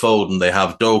of Phil Foden, they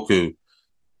have Doku,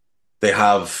 they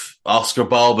have Oscar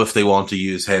Bob if they want to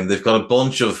use him. They've got a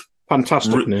bunch of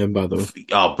fantastic name, by the way.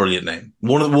 Oh, brilliant name!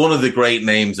 One of the great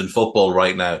names in football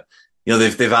right now.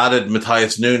 They've added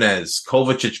Matthias Nunes.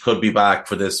 Kovacic could be back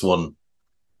for this one.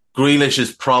 Grealish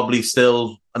is probably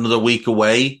still another week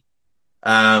away.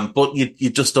 But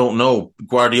you just don't know.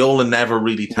 Guardiola never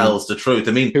really tells the truth.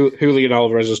 I mean, Julian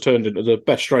Alvarez has turned into the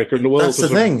best striker in the world. That's the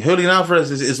thing. Julian Alvarez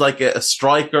is like a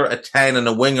striker, a 10 and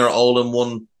a winger all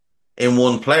in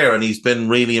one player, and he's been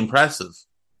really impressive.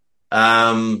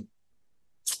 John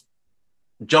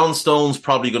Stone's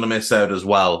probably going to miss out as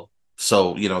well.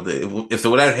 So, if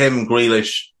they're without him,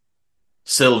 Grealish,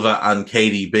 Silva and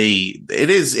KDB,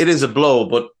 it is a blow,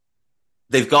 but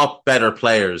they've got better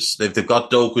players. They've got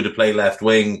Doku to play left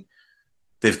wing.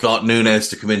 They've got Nunes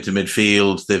to come into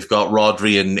midfield. They've got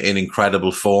Rodri in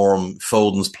incredible form.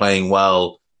 Foden's playing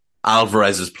well.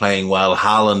 Alvarez is playing well.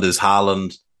 Haaland is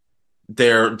Haaland.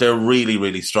 They're really,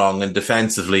 really strong. And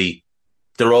defensively,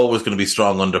 they're always going to be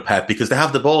strong under Pep because they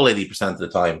have the ball 80% of the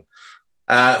time.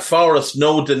 Forest,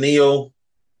 no Danilo.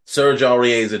 Serge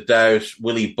Aurier is a doubt.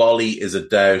 Willy Bolly is a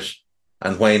doubt.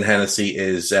 And Wayne Hennessy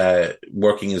is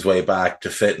working his way back to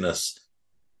fitness.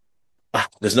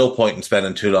 There's no point in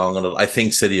spending too long on it. I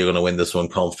think City are going to win this one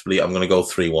comfortably. I'm going to go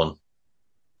 3-1.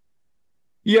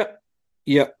 Yeah,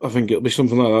 I think it'll be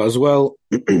something like that as well.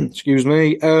 Excuse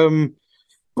me.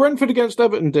 Brentford against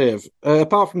Everton, Dave.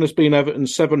 Apart from this being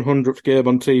Everton's 700th game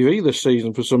on TV this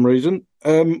season for some reason,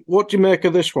 what do you make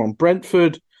of this one?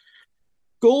 Brentford,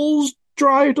 goals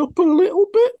dried up a little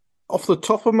bit. Off the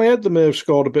top of my head, they may have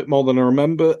scored a bit more than I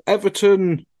remember.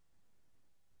 Everton,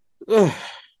 is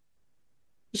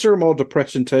there a more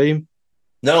depressing team?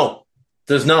 No,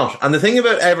 there's not. And the thing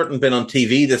about Everton being on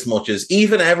TV this much is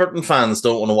even Everton fans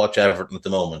don't want to watch Everton at the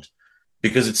moment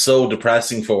because it's so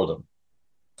depressing for them.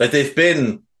 Like, they've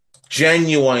been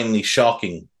genuinely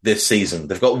shocking this season.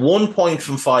 They've got 1 point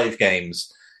from 5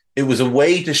 games. It was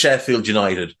away to Sheffield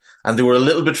United, and they were a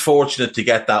little bit fortunate to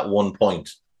get that 1 point.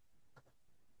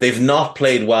 They've not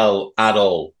played well at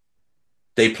all.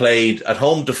 They played at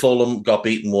home to Fulham, got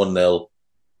beaten 1-0,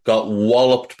 got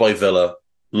walloped by Villa,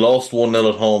 lost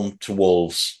 1-0 at home to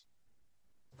Wolves,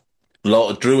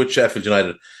 drew at Sheffield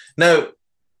United. Now,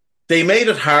 they made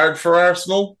it hard for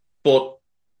Arsenal, but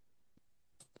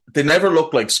they never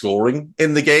looked like scoring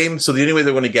in the game. So the only way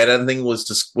they were going to get anything was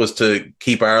to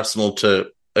keep Arsenal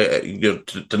to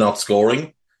not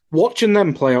scoring. Watching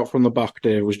them play out from the back,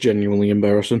 Dave, was genuinely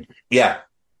embarrassing. Yeah.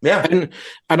 And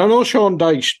I know Sean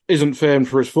Dyche isn't famed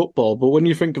for his football, but when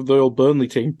you think of the old Burnley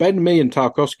team, Ben Mee and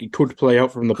Tarkowski could play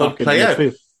out from the back.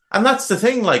 And that's the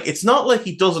thing. Like, it's not like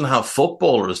he doesn't have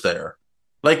footballers there.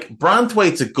 Like,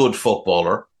 Branthwaite's a good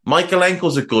footballer.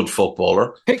 Michaelenko's a good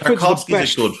footballer.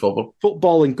 Tarkowski's a good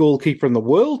footballing goalkeeper in the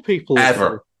world, people.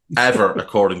 Ever,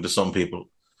 according to some people.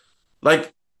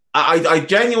 Like, I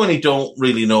genuinely don't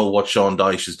really know what Sean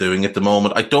Dyche is doing at the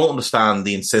moment. I don't understand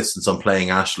the insistence on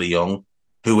playing Ashley Young,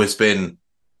 who has been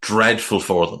dreadful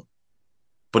for them.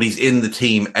 But he's in the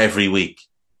team every week.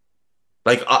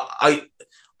 Like, I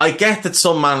get that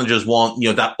some managers want,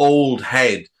 that old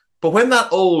head. But when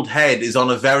that old head is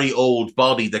on a very old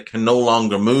body that can no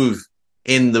longer move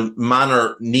in the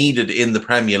manner needed in the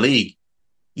Premier League,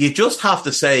 you just have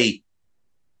to say,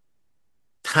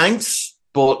 thanks,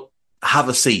 but have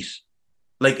a seat.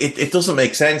 Like, it doesn't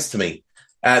make sense to me.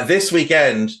 This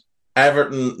weekend,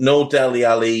 Everton, no Dele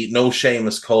Alli, no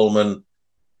Seamus Coleman,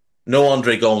 no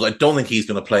Andre Gomes. I don't think he's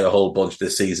going to play a whole bunch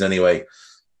this season anyway.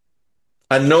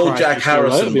 And no Jack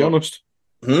Harrison. There, to be honest.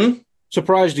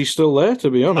 Surprised he's still there,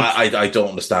 to be honest. I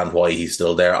don't understand why he's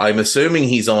still there. I'm assuming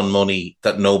he's on money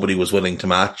that nobody was willing to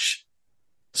match.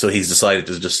 So he's decided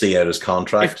to just see out his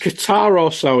contract. If Qatar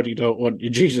or Saudi don't want you,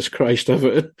 Jesus Christ,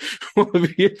 Everton, what have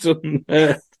you done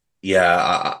there?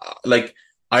 Yeah,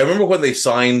 I remember when they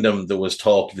signed him, there was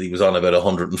talk that he was on about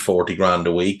 140 grand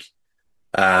a week.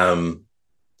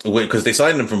 Because they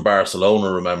signed him from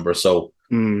Barcelona, remember? So,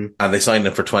 and they signed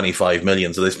him for 25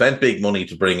 million. So they spent big money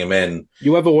to bring him in.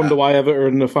 You ever wonder why Everton are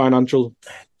in the financial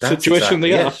situation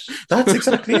they are? That's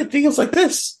exactly it. Deals like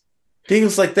this.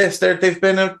 They've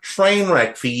been a train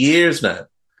wreck for years now.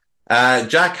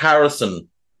 Jack Harrison,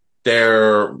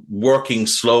 they're working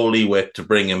slowly with to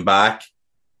bring him back.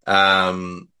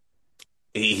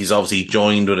 he's obviously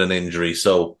joined with an injury,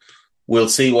 so we'll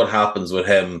see what happens with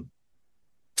him.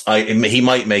 He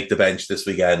might make the bench this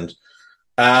weekend.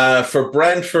 For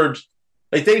Brentford,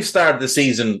 like they've started the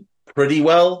season pretty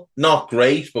well. Not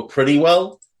great, but pretty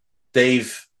well.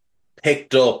 They've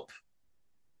picked up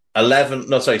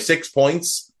 6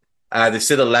 points. They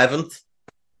sit 11th.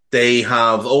 They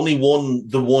have only won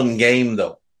the one game,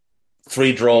 though.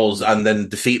 3 draws and then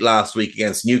defeat last week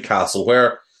against Newcastle,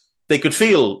 where they could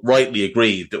feel rightly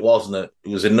aggrieved. It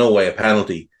was in no way a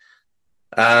penalty.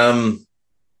 They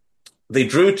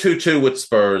drew 2-2 with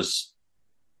Spurs.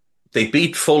 They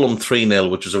beat Fulham 3-0,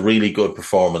 which was a really good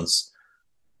performance.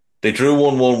 They drew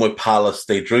 1-1 with Palace.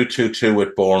 They drew 2-2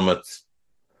 with Bournemouth.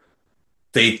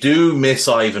 They do miss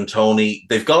Ivan Toney.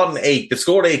 They've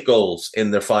scored 8 goals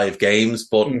in their 5 games,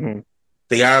 but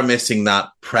they are missing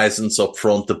that presence up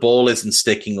front. The ball isn't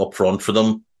sticking up front for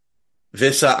them.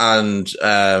 Wissa and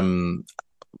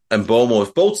Mbeumo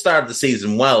have both started the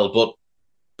season well, but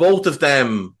both of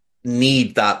them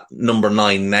need that number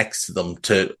 9 next to them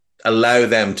to allow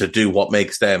them to do what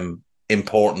makes them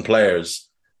important players.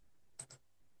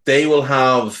 They will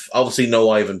have, obviously, no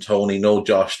Ivan Toney, no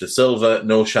Josh Da Silva,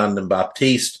 no Shandon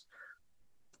Baptiste,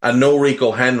 and no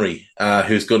Rico Henry,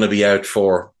 who's going to be out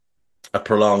for a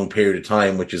prolonged period of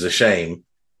time, which is a shame.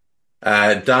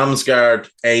 Damsgaard,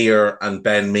 Ayer, and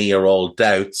Ben Mee are all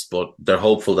doubts, but they're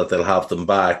hopeful that they'll have them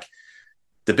back.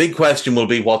 The big question will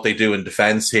be what they do in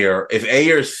defence here. If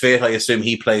Ayer's fit, I assume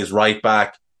he plays right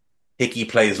back, Hickey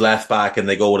plays left back, and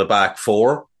they go with a back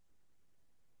 4.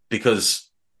 Because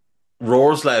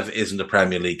Roerslev isn't a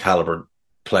Premier League caliber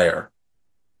player,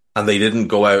 and they didn't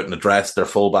go out and address their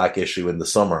fullback issue in the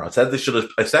summer. I said they should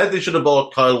have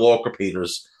bought Kyle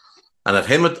Walker-Peters and have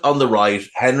him on the right,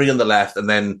 Henry on the left, and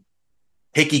then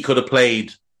Hickey could have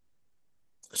played,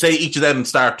 say each of them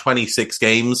start 26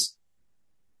 games,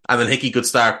 and then Hickey could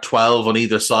start 12 on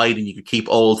either side, and you could keep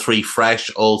all 3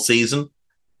 fresh all season.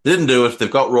 They didn't do it.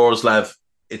 They've got Roerslev.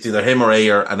 It's either him or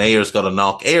Ayer, and Ayer's got a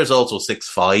knock. Ayer's also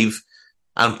 6'5",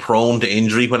 and prone to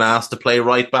injury when asked to play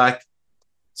right back.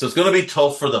 So it's going to be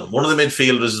tough for them. One of the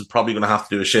midfielders is probably going to have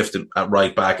to do a shift at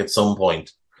right back at some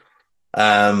point.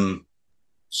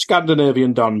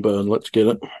 Scandinavian Dan Burn, let's get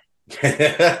it.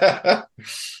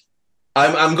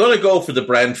 I'm going to go for the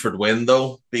Brentford win,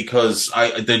 though, because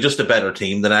they're just a better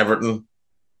team than Everton.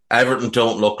 Everton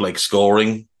don't look like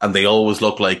scoring, and they always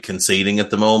look like conceding at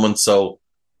the moment. So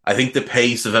I think the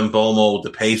pace of Mbeumo, the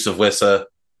pace of Wissa,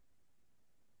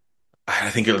 I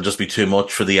think it'll just be too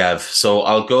much for the Ev. So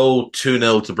I'll go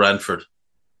 2-0 to Brentford.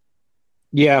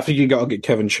 Yeah, I think you got to get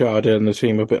Kevin Schade in the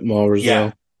team a bit more as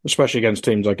well, especially against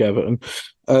teams like Everton.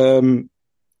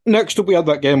 Next up, we had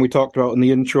that game we talked about in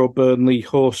the intro, Burnley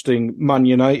hosting Man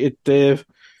United, Dave.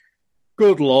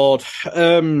 Good Lord.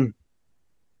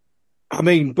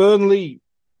 Burnley,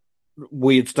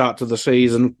 weird start to the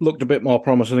season, looked a bit more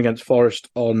promising against Forest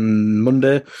on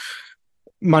Monday.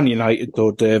 Man United,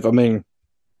 though, Dave,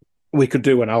 we could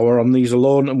do an hour on these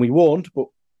alone, and we won't, but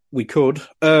we could.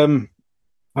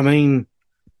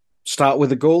 Start with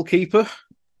the goalkeeper.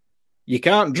 You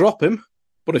can't drop him,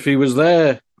 but if he was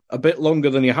there a bit longer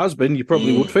than he has been, you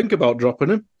probably would think about dropping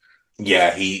him.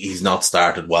 Yeah, he's not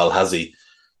started well, has he?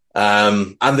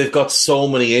 And they've got so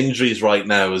many injuries right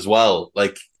now as well.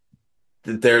 Like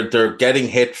they're getting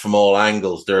hit from all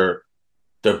angles. Their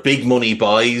big money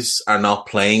buys are not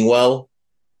playing well.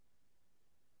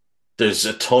 There's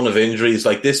a ton of injuries.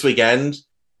 Like this weekend,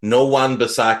 no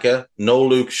Wan-Bissaka, no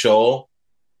Luke Shaw.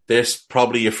 There's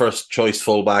probably your first choice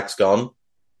fullbacks gone.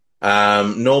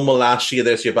 No Malacia,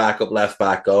 there's your backup left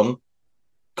back gone.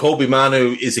 Kobe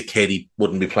Manu is a kid, he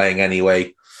wouldn't be playing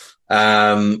anyway.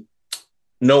 No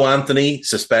Anthony,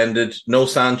 suspended. No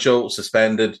Sancho,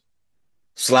 suspended.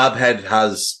 Slabhead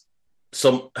has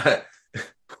some...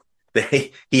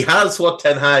 he has what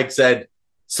Ten Hag said,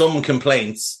 some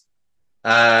complaints.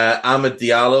 Amad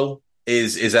Diallo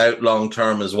is out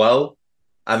long-term as well.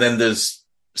 And then there's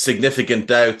significant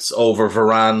doubts over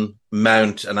Varane,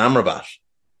 Mount and Amrabat.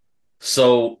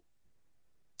 So,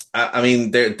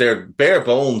 they're bare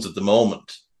bones at the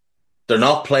moment. They're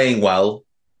not playing well.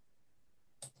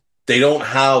 They don't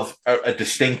have a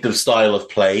distinctive style of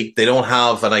play. They don't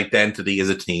have an identity as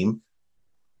a team.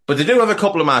 But they do have a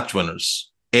couple of match winners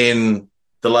in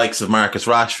the likes of Marcus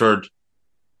Rashford.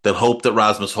 They'll hope that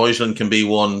Rasmus Højlund can be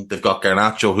one. They've got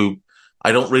Garnacho, who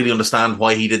I don't really understand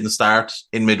why he didn't start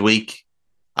in midweek.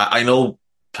 I know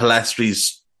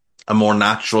Palestri's a more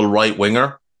natural right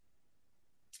winger,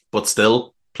 but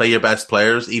still, play your best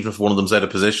players, even if one of them's out of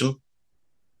position.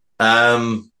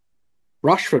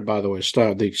 Rashford, by the way,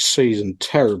 started the season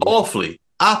terribly. Awfully.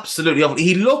 Absolutely awful.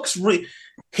 He looks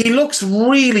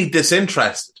really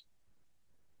disinterested.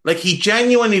 Like, he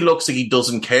genuinely looks like he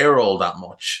doesn't care all that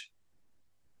much.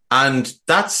 And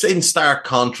that's in stark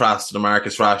contrast to the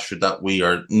Marcus Rashford that we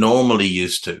are normally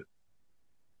used to.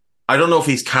 I don't know if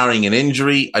he's carrying an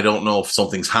injury. I don't know if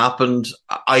something's happened.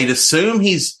 I'd assume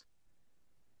he's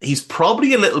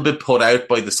probably a little bit put out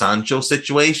by the Sancho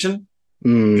situation,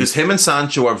 because him and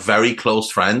Sancho are very close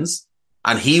friends,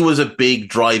 and he was a big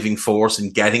driving force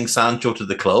in getting Sancho to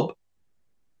the club.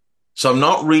 So I'm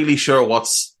not really sure what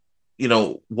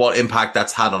impact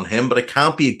that's had on him, but it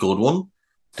can't be a good one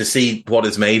to see what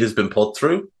his mate has been put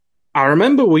through. I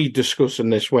remember we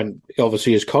discussing this when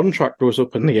obviously his contract was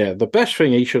up in the air. The best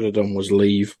thing he should have done was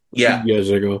leave years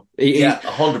ago.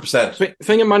 100%.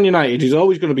 Thing at Man United, he's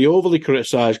always going to be overly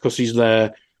criticised because he's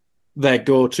their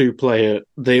go-to player.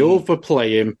 They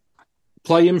overplay him,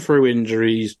 play him through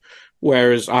injuries,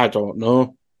 whereas, I don't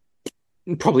know,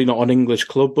 probably not an English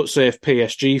club, but say if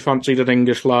PSG fancied an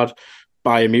English lad,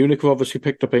 Bayern Munich have obviously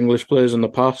picked up English players in the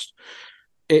past.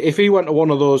 If he went to one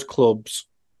of those clubs,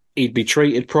 he'd be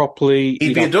treated properly.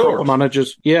 He'd be adored.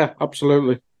 Managers. Yeah,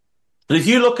 absolutely. But if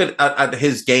you look at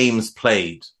his games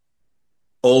played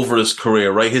over his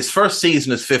career, right? His first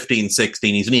season is 15-16.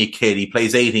 He's only a kid. He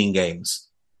plays 18 games.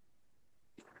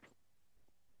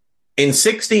 In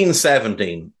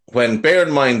 16-17, when, bear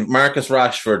in mind, Marcus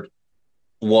Rashford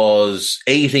was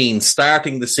 18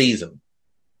 starting the season,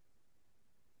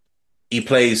 he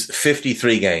plays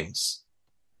 53 games.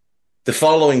 The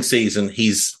following season,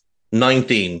 he's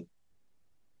 19.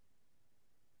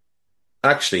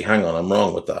 Actually, hang on, I'm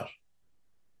wrong with that.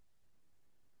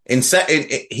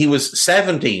 He was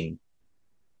 17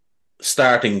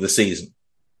 starting the season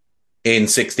in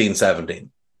 16-17.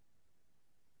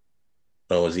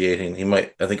 No, was he 18?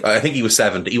 I think he was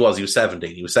 17. He was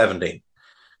 17. He was 17.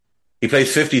 He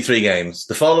plays 53 games.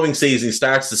 The following season, he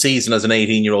starts the season as an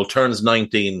 18-year-old, turns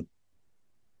 19.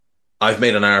 I've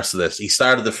made an arse of this. He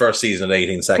started the first season at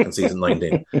 18, second season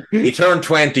 19. He turned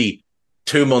 20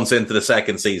 2 months into the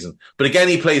second season. But again,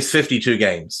 he plays 52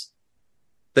 games.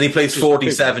 Then he plays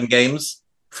 47 games,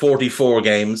 44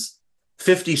 games,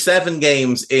 57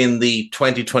 games in the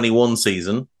 2021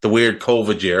 season, the weird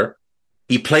COVID year.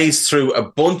 He plays through a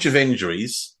bunch of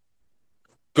injuries,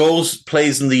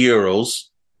 plays in the Euros,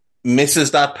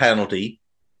 misses that penalty,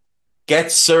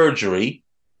 gets surgery,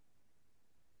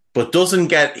 but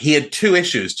he had two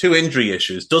injury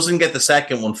issues, doesn't get the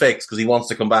second one fixed because he wants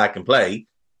to come back and play,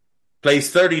 plays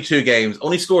 32 games,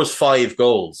 only scores 5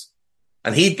 goals.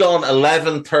 And he'd gone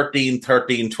 11, 13,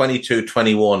 22,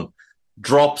 21,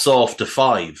 drops off to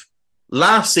 5.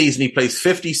 Last season, he plays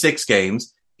 56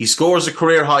 games. He scores a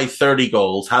career-high 30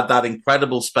 goals, had that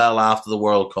incredible spell after the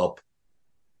World Cup.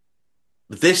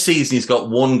 This season, he's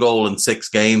got 1 goal in 6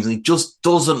 games, and he just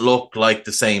doesn't look like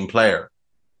the same player.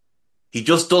 He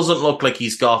just doesn't look like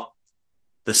he's got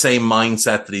the same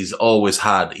mindset that he's always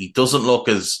had. He doesn't look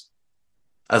as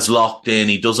locked in.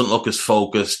 He doesn't look as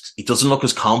focused. He doesn't look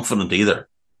as confident either.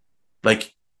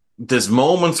 Like, there's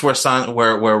moments where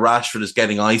Rashford is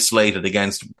getting isolated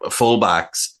against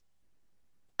fullbacks,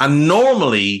 and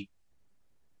normally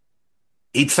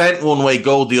he'd fent one way,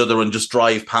 go the other, and just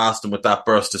drive past him with that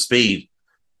burst of speed.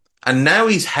 And now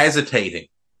he's hesitating,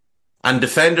 and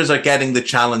defenders are getting the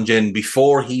challenge in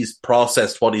before he's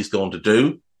processed what he's going to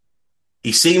do.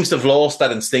 He seems to have lost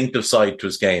that instinctive side to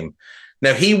his game.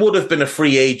 Now, he would have been a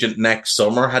free agent next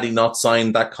summer had he not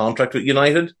signed that contract with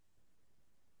United.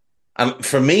 And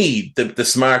for me, the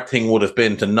smart thing would have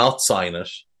been to not sign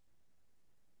it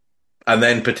and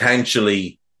then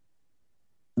potentially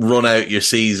run out your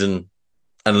season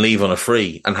and leave on a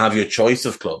free and have your choice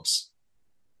of clubs.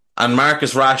 And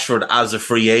Marcus Rashford, as a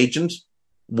free agent,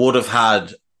 would have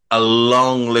had a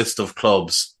long list of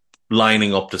clubs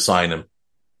lining up to sign him.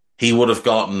 He would have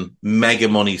gotten mega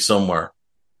money somewhere.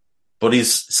 But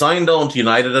he's signed on to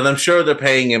United, and I'm sure they're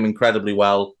paying him incredibly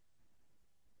well.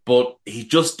 But he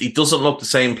doesn't look the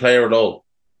same player at all.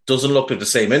 Doesn't look at the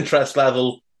same interest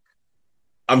level.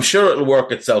 I'm sure it'll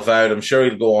work itself out. I'm sure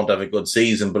he'll go on to have a good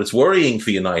season, but it's worrying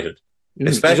for United.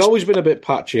 He's always been a bit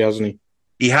patchy, hasn't he?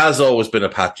 He has always been a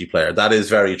patchy player. That is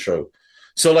very true.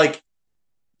 So, like,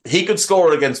 he could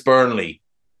score against Burnley,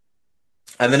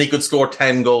 and then he could score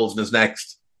 10 goals in his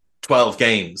next 12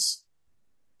 games.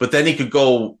 But then he could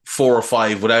go 4 or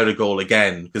 5 without a goal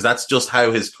again, because that's just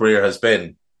how his career has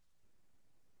been.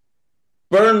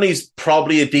 Burnley's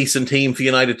probably a decent team for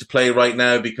United to play right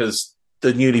now because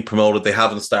they're newly promoted. They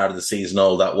haven't started the season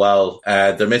all that well.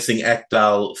 They're missing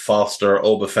Ekdal, Foster,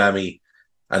 Obafemi,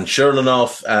 and sure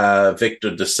enough,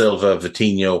 Victor da Silva,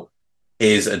 Vitinho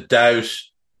is a doubt.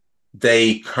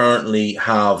 They currently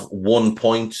have 1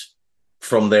 point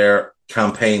from their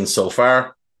campaign so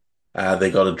far.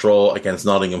 They got a draw against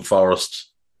Nottingham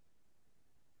Forest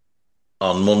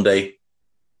on Monday.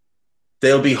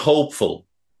 They'll be hopeful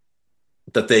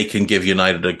that they can give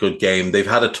United a good game. They've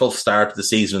had a tough start to the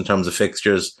season in terms of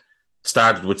fixtures.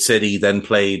 Started with City, then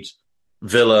played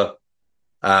Villa,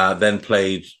 then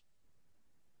played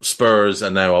Spurs,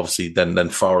 and now obviously then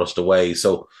Forest away.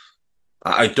 So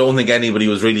I don't think anybody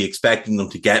was really expecting them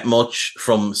to get much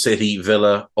from City,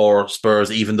 Villa, or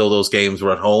Spurs, even though those games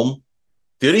were at home.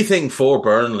 The only thing for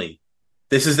Burnley,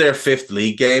 this is their 5th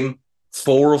league game.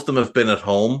 4 of them have been at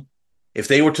home. If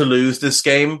they were to lose this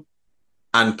game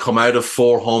and come out of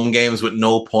 4 home games with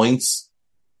no points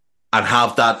and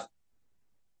have that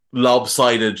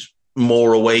lopsided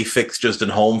more away fixtures than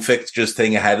home fixtures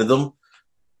thing ahead of them,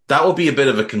 that would be a bit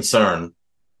of a concern.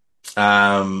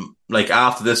 Like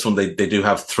after this one, they do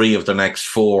have 3 of their next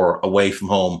 4 away from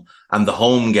home, and the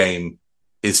home game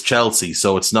is Chelsea.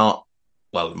 So it's not,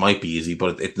 well, it might be easy,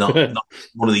 but it's not, not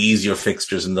one of the easier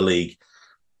fixtures in the league.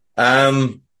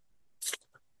 I'm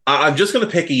just going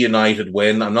to pick a United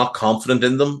win. I'm not confident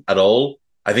in them at all.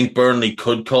 I think Burnley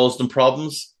could cause them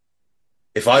problems.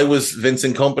 If I was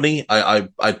Vincent Kompany,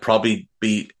 I'd probably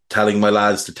be telling my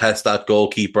lads to test that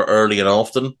goalkeeper early and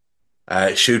often.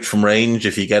 Shoot from range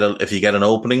if you get an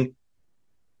opening.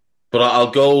 But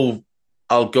I'll go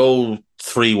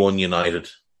 3-1 United.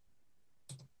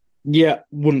 Yeah,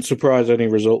 wouldn't surprise any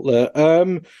result there.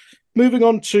 Moving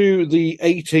on to the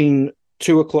 18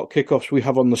 2:00 kickoffs we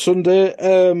have on the Sunday.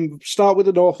 Start with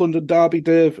the North London derby,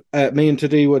 Dave. Me and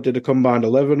Tadiwa did a combined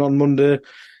 11 on Monday,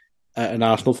 and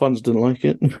Arsenal fans didn't like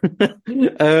it.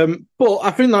 But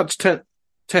I think that's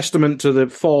testament to the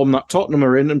form that Tottenham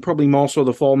are in, and probably more so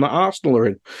the form that Arsenal are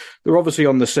in. They're obviously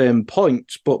on the same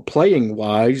points, but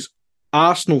playing-wise,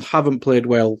 Arsenal haven't played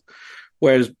well,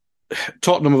 whereas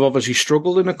Tottenham have obviously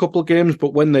struggled in a couple of games,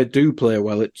 but when they do play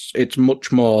well, it's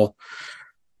much more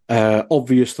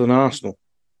obvious than Arsenal.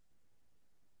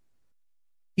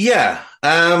 Yeah.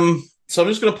 So I'm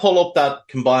just going to pull up that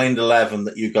combined 11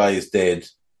 that you guys did,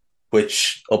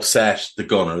 which upset the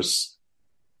Gunners.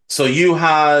 So you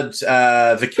had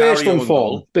Vicario in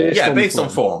goal. Based on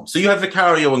form. So you had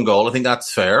Vicario in goal. I think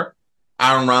that's fair.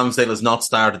 Aaron Ramsdale has not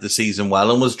started the season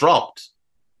well and was dropped.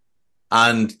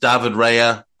 And David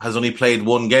Raya has only played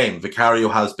 1 game. Vicario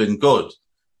has been good.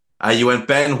 You went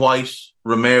Ben White,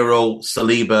 Romero,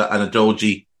 Saliba, and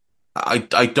Adoji.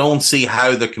 I don't see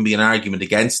how there can be an argument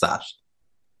against that.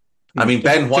 I mean,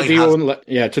 Ben White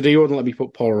Today wouldn't let me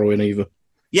put Porro in either.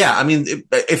 Yeah, I mean,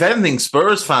 if anything,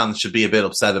 Spurs fans should be a bit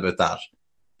upset about that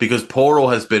because Porro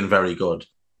has been very good.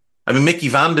 I mean, Mickey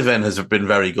van de Ven has been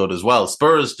very good as well.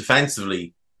 Spurs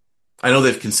defensively, I know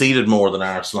they've conceded more than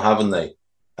Arsenal, haven't they?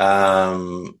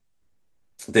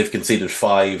 They've conceded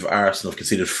 5, Arsenal have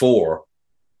conceded 4.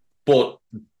 But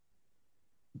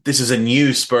this is a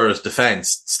new Spurs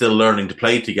defence, still learning to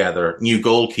play together, new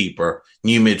goalkeeper,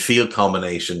 new midfield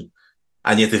combination,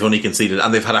 and yet they've only conceded,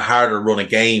 and they've had a harder run of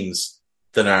games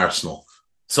than Arsenal.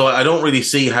 So I don't really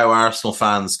see how Arsenal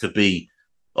fans could be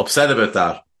upset about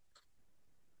that.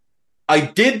 I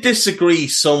did disagree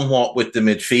somewhat with the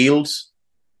midfield,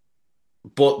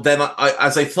 but then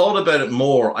as I thought about it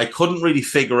more, I couldn't really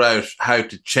figure out how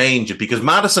to change it because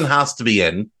Maddison has to be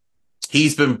in.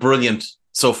 He's been brilliant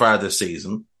so far this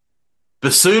season.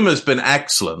 Bissouma's been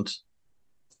excellent.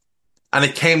 And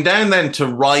it came down then to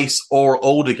Rice or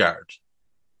Odegaard.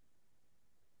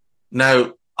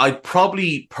 Now, I'd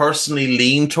probably personally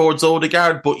lean towards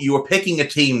Odegaard, but you were picking a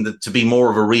team to be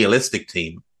more of a realistic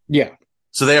team. Yeah.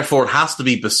 So therefore, it has to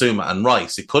be Bissouma and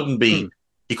Rice. It couldn't be...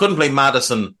 You couldn't play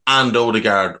Maddison and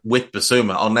Odegaard with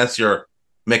Bissouma unless you're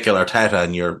Mikel Arteta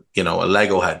and you're, a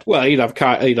Lego head. Well, he'd have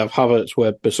Havertz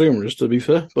where Bissouma is, to be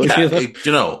fair. But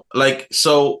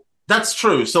so that's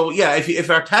true. So, yeah, if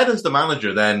Arteta's the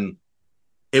manager, then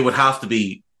it would have to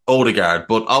be Odegaard.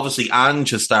 But obviously,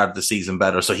 Ange has started the season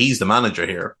better, so he's the manager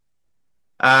here.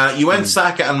 You went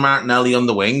Saka and Martinelli on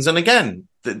the wings, and again,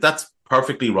 that's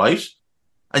perfectly right.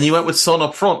 And you went with Son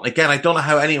up front. Again, I don't know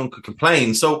how anyone could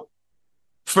complain. So,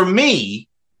 for me,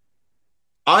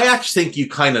 I actually think you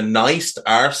kind of niced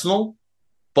Arsenal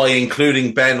by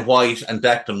including Ben White and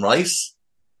Declan Rice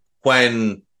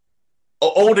when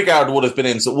Odegaard would have been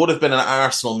in, so it would have been an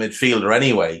Arsenal midfielder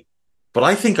anyway. But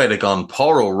I think I'd have gone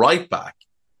Porro right back.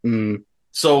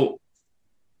 So,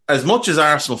 as much as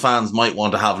Arsenal fans might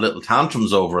want to have little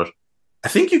tantrums over it, I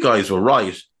think you guys were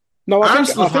right. No, I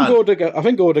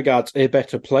think Odegaard's a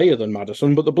better player than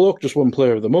Maddison, but the bloke just won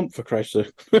Player of the Month, for Christ's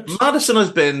sake. Maddison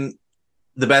has been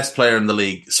the best player in the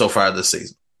league so far this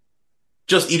season.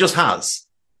 He just has.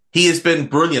 he has been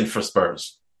brilliant for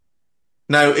Spurs.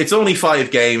 Now, it's only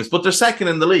 5 games, but they're second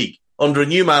in the league under a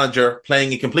new manager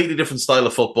playing a completely different style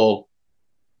of football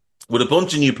with a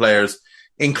bunch of new players,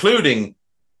 including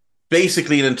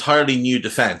basically an entirely new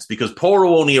defence, because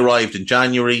Porro only arrived in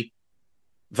January.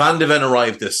 Van de Ven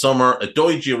arrived this summer.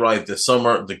 Adoiji arrived this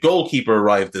summer. The goalkeeper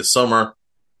arrived this summer.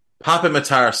 Pape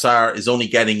Matar Sarr is only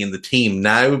getting in the team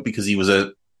now because he was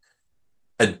a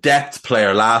depth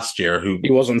player last year.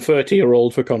 He wasn't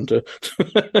 30-year-old for Conte.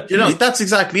 That's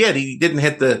exactly it. He didn't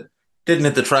hit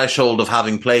the threshold of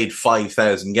having played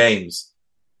 5,000 games.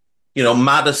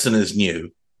 Maddison is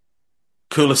new.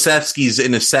 Kulusevski's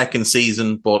in his second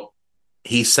season, but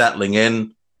he's settling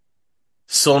in.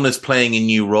 Son is playing a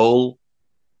new role.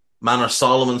 Manor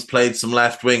Solomon's played some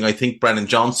left wing. I think Brennan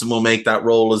Johnson will make that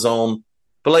role his own.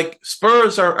 But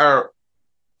Spurs are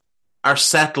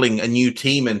settling a new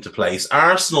team into place.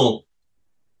 Arsenal,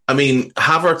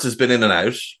 Havertz has been in and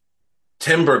out.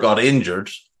 Timber got injured.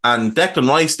 And Declan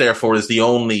Rice, therefore, is the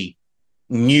only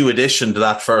new addition to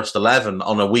that first 11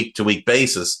 on a week-to-week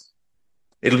basis.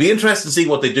 It'll be interesting to see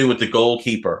what they do with the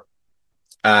goalkeeper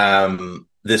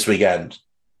this weekend.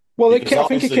 Well, I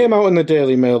think it came out in the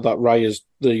Daily Mail that Raya's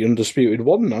the undisputed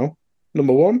one now,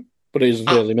 number one, but it is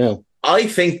the Daily Mail. I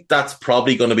think that's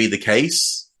probably going to be the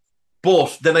case.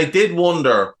 But then I did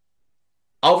wonder,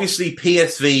 obviously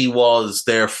PSV was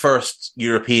their first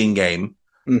European game.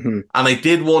 Mm-hmm. And I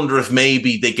did wonder if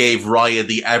maybe they gave Raya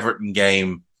the Everton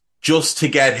game just to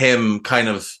get him kind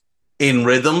of in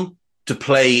rhythm to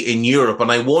play in Europe.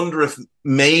 And I wonder if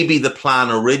maybe the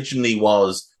plan originally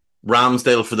was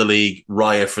Ramsdale for the league,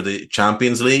 Raya for the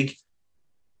Champions League.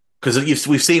 Because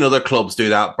we've seen other clubs do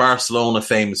that. Barcelona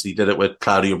famously did it with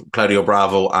Claudio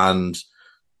Bravo and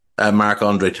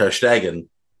Marc-Andre Ter Stegen.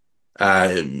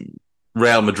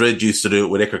 Real Madrid used to do it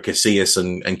with Iker Casillas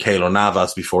and Keylor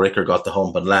Navas before Iker got the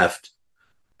hump and left.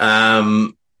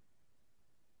 I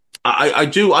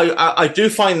do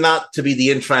find that to be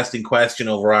the interesting question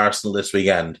over Arsenal this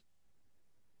weekend.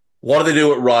 What do they do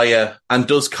with Raya? And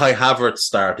does Kai Havertz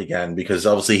start again? Because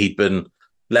obviously he'd been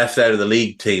left out of the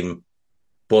league team,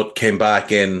 but came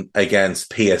back in against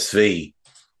PSV.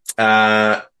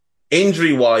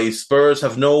 Injury-wise, Spurs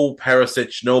have no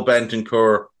Perisic, no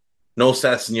Bentancur, no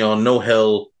Sessegnon, no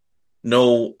Hill,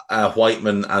 no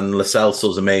Whiteman, and Lo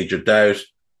Celso's a major doubt.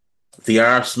 The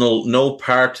Arsenal, no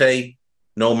Partey,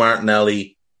 no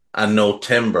Martinelli, and no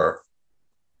Timber.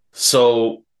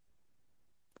 So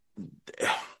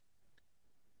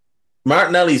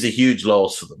Martinelli's a huge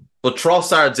loss for them, but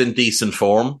Trossard's in decent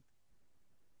form.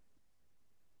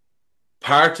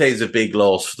 Partey's a big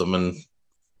loss for them, and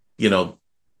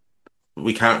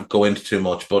we can't go into too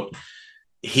much, but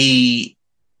he's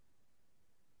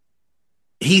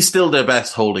still their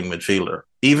best holding midfielder.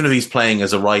 Even if he's playing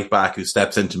as a right back who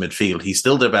steps into midfield, he's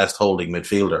still their best holding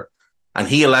midfielder. And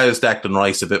he allows Declan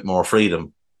Rice a bit more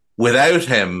freedom. Without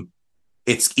him,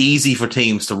 it's easy for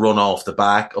teams to run off the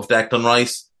back of Declan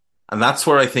Rice. And that's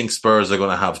where I think Spurs are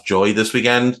going to have joy this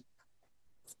weekend.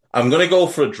 I'm going to go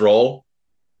for a draw.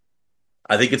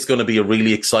 I think it's going to be a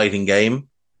really exciting game.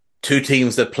 Two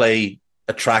teams that play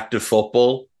attractive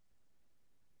football.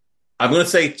 I'm going to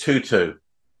say 2-2.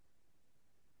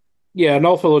 Yeah,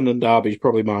 North London derby is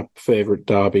probably my favourite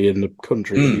derby in the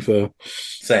country, to be fair.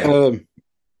 Same.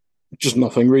 Just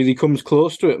nothing really comes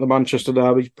close to it. The Manchester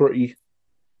derby's pretty...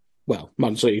 Well,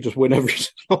 Man City just win every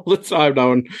all the time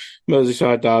now, and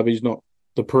Merseyside derby's not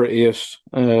the prettiest.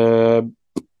 And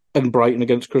Brighton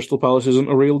against Crystal Palace isn't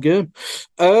a real game.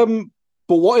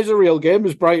 But what is a real game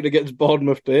is Brighton against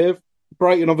Bournemouth, Dave.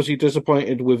 Brighton obviously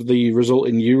disappointed with the result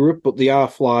in Europe, but they are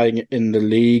flying in the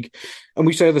league. And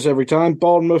we say this every time,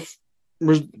 Bournemouth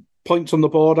points on the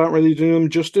board aren't really doing them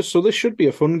justice, so this should be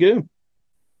a fun game.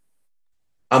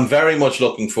 I'm very much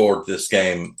looking forward to this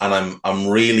game, and I'm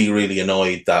really, really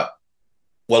annoyed that,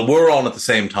 well, we're on at the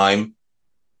same time,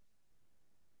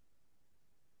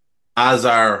 as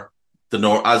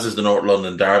is the North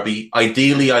London derby.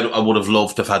 Ideally, I would have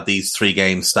loved to have had these 3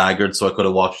 games staggered, so I could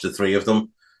have watched the 3 of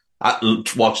them,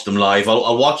 watched them live.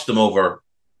 I'll watch them over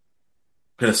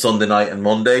kind of Sunday night and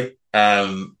Monday,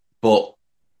 but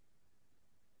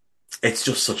it's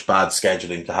just such bad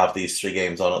scheduling to have these 3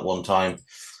 games on at one time.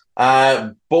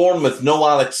 Bournemouth, no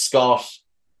Alex Scott,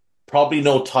 probably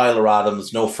no Tyler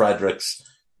Adams, no Fredericks,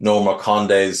 no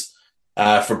Marcondes.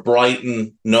 For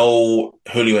Brighton, no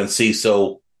Julio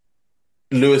Enciso.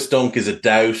 Lewis Dunk is a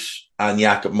doubt, and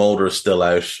Jakob Moder is still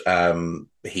out.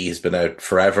 He's been out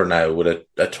forever now with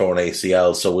a torn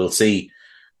ACL, so we'll see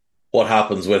what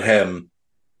happens with him.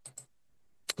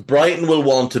 Brighton will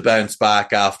want to bounce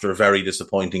back after a very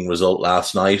disappointing result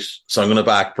last night. So I'm going to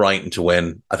back Brighton to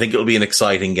win. I think it'll be an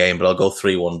exciting game, but I'll go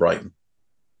 3-1 Brighton.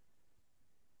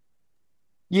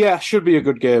 Yeah, should be a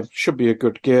good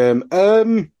game.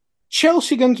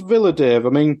 Chelsea against Villa, Dave. I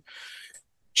mean,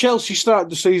 Chelsea started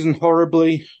the season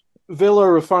horribly.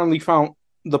 Villa have finally found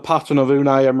the pattern of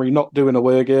Unai Emery not doing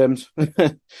away games.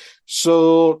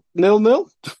 So, 0-0?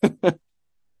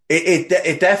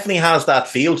 It definitely has that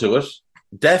feel to it.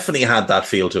 Definitely had that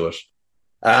feel to it.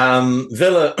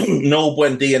 Villa, no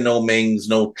Buendia, no Mings,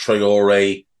 no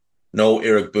Traore, no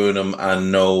Eric Bunham,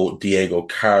 and no Diego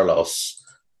Carlos.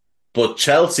 But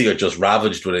Chelsea are just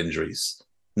ravaged with injuries.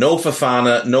 No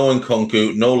Fofana, no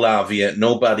Nkunku, no Lavia,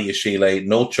 no Badiashile,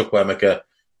 no Chukwuemeka,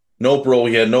 no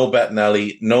Broja, no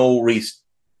Bettinelli, no Reece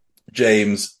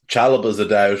James. Chalobah's a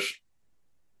doubt.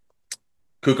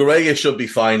 Cucurella should be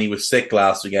fine. He was sick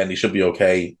last weekend. He should be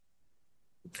okay.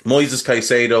 Moises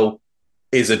Caicedo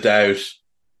is a doubt.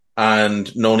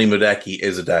 And Noni Mudeki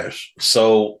is a doubt.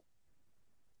 So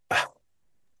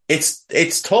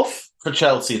it's tough for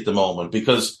Chelsea at the moment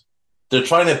because they're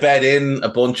trying to bed in a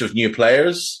bunch of new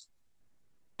players,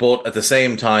 but at the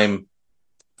same time,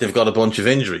 they've got a bunch of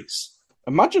injuries.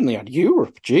 Imagine they had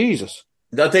Europe, Jesus.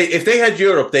 If they had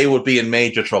Europe, they would be in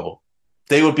major trouble.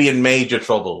 They would be in major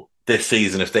trouble this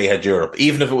season if they had Europe.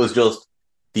 Even if it was just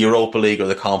the Europa League or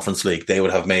the Conference League, they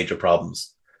would have major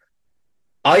problems.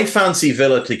 I fancy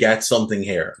Villa to get something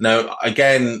here. Now,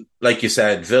 again, like you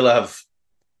said, Villa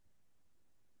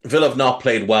have not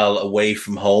played well away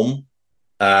from home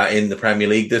in the Premier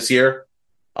League this year.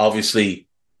 Obviously,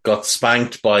 got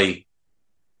spanked by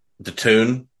the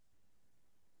Toon.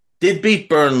 Did beat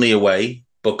Burnley away,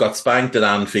 but got spanked at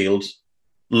Anfield.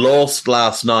 Lost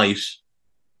last night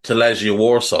to Legia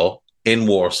Warsaw in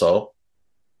Warsaw,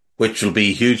 which will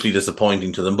be hugely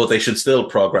disappointing to them, but they should still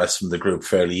progress from the group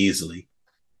fairly easily.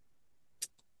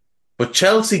 But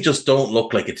Chelsea just don't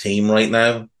look like a team right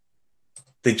now.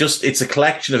 It's a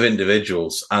collection of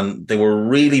individuals, and they were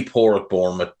really poor at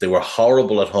Bournemouth. They were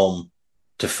horrible at home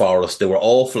to Forest. They were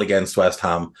awful against West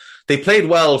Ham. They played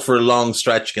well for a long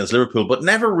stretch against Liverpool, but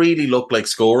never really looked like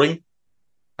scoring.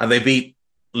 And they beat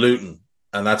Luton,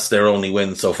 and that's their only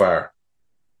win so far.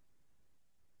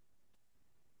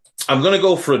 I'm going to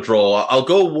go for a draw. I'll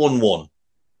go 1-1,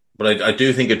 but I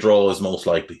do think a draw is most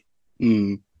likely.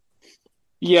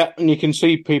 Yeah, and you can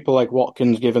see people like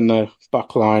Watkins giving the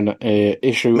backline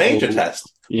issue. Major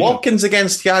test. Yeah. Watkins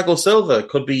against Thiago Silva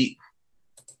could be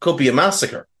a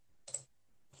massacre.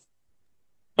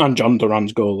 And John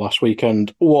Duran's goal last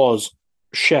weekend was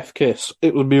chef kiss.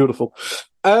 It was beautiful.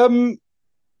 Another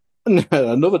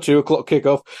 2:00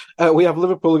 kickoff. We have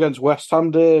Liverpool against West Ham,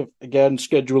 Dave. Again,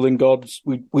 scheduling gods.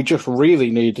 We just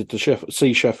really needed to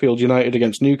see Sheffield United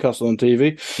against Newcastle on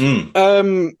TV.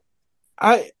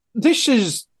 This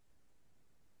is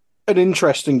an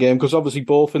interesting game because obviously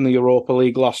both in the Europa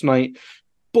League last night,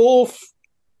 both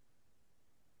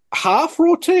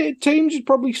half-rotated teams, you'd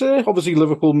probably say. Obviously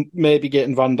Liverpool maybe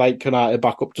getting Van Dijk, Konate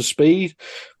back up to speed,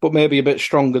 but maybe a bit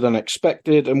stronger than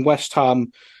expected. And West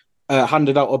Ham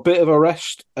handed out a bit of a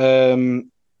rest,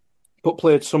 but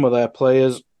played some of their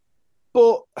players.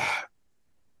 But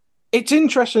it's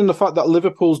interesting the fact that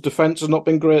Liverpool's defence has not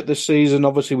been great this season.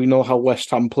 Obviously, we know how West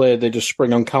Ham play. They just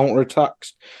spring on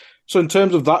counter-attacks. So in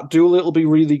terms of that duel, it'll be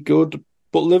really good.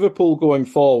 But Liverpool going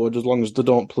forward, as long as they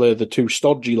don't play the two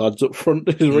stodgy lads up front,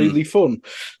 is really fun.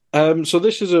 So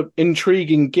this is an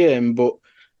intriguing game, but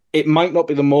it might not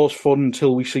be the most fun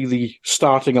until we see the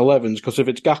starting 11s, because if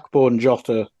it's Gakpo and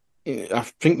Jota, I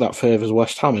think that favours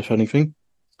West Ham, if anything.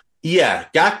 Yeah,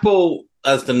 Gakpo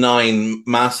as the 9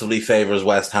 massively favours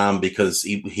West Ham because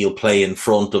he'll play in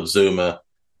front of Zuma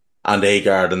and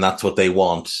Agard, and that's what they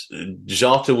want.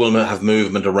 Jota will have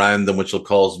movement around them, which will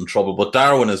cause them trouble, but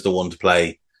Darwin is the one to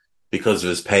play because of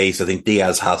his pace. I think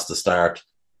Diaz has to start.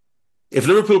 If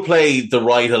Liverpool play the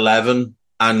right 11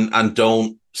 and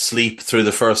don't sleep through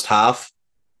the first half,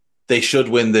 they should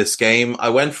win this game. I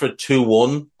went for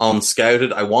 2-1 on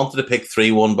Scouted. I wanted to pick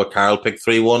 3-1, but Carl picked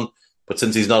 3-1. But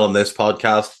since he's not on this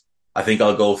podcast, I think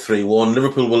I'll go 3-1.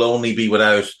 Liverpool will only be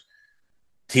without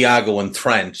Thiago and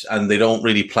Trent, and they don't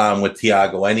really plan with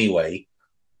Thiago anyway.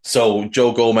 So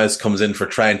Joe Gomez comes in for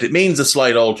Trent. It means a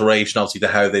slight alteration, obviously, to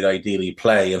how they'd ideally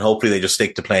play, and hopefully they just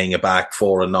stick to playing a back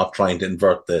four and not trying to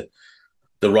invert the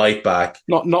right back.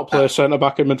 Not play centre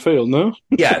back in midfield, no?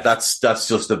 Yeah, that's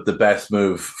just the best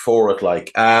move for it.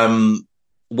 Like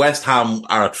West Ham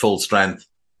are at full strength.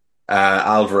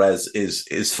 Alvarez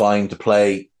is fine to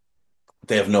play.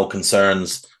 They have no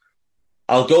concerns.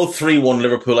 I'll go 3-1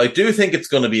 Liverpool. I do think it's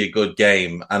going to be a good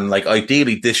game. And like,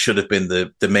 ideally, this should have been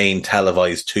the main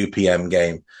televised 2 p.m.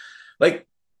 game. Like,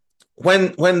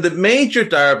 when the major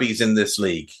derbies in this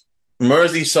league,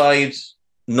 Merseyside,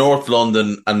 North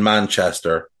London and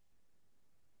Manchester,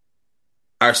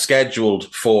 are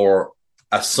scheduled for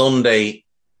a Sunday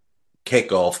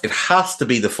kickoff, it has to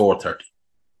be the 4:30.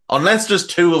 Unless there's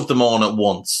 2 of them on at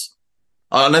once.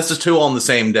 Unless there's 2 on the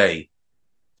same day.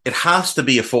 It has to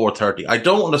be a 4:30. I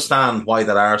don't understand why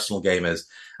that Arsenal game is.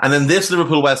 And then this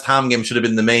Liverpool-West Ham game should have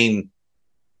been the main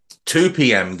 2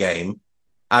 p.m. game.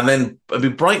 And then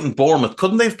Brighton-Bournemouth,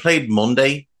 couldn't they have played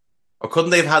Monday? Or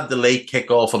couldn't they have had the late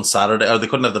kickoff on Saturday? Or they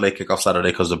couldn't have the late kickoff Saturday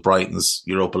because of Brighton's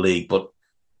Europa League. But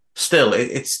still,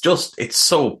 it's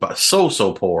so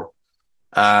poor.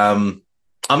 I'm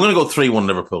going to go 3-1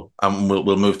 Liverpool. And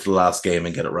we'll move to the last game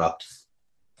and get it wrapped.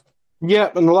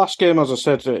 Yeah, and the last game, as I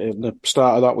said at the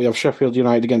start of that, we have Sheffield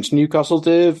United against Newcastle,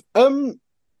 Dave. That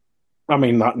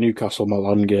Newcastle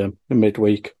Milan game in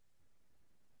midweek.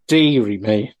 Deary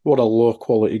me, what a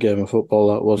low-quality game of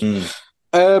football that was.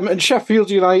 And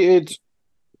Sheffield United,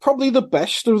 probably the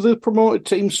best of the promoted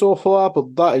teams so far,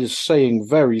 but that is saying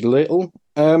very little.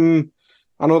 I know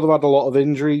they've had a lot of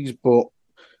injuries, but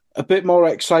a bit more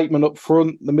excitement up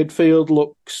front. The midfield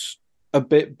looks a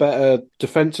bit better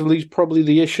defensively is probably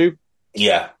the issue.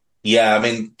 Yeah. I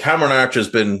mean, Cameron Archer's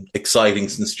been exciting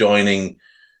since joining.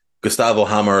 Gustavo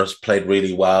Hammer's played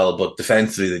really well, but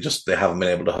defensively they haven't been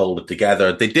able to hold it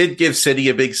together. They did give City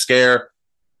a big scare.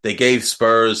 They gave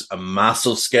Spurs a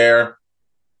massive scare.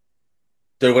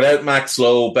 They're without Max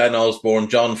Lowe, Ben Osborne,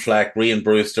 John Fleck, Ryan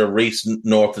Brewster, Reece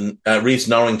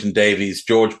Norrington Davies,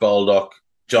 George Baldock,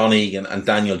 John Egan, and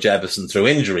Daniel Jebison through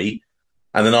injury.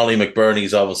 And then Ollie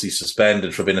McBurney's obviously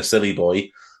suspended for being a silly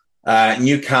boy.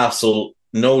 Newcastle,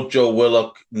 no Joe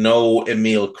Willock, no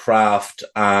Emil Kraft,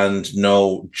 and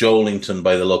no Joelinton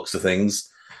by the looks of things.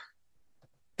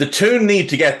 The two need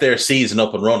to get their season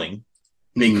up and running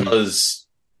because,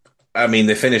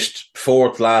 they finished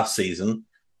 4th last season.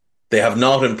 They have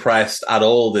not impressed at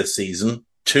all this season.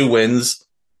 2 wins,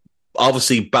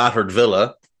 obviously battered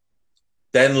Villa,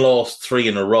 then lost 3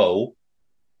 in a row.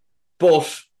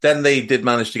 But then they did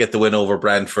manage to get the win over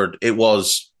Brentford. It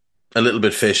was a little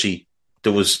bit fishy.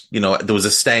 There was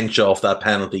a stench off that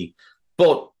penalty,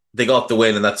 but they got the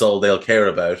win and that's all they'll care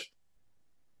about.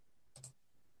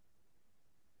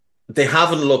 They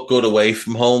haven't looked good away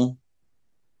from home.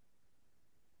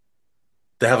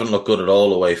 They haven't looked good at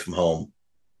all away from home.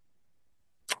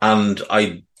 And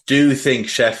I do think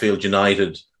Sheffield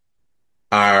United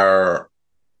are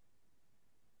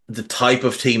the type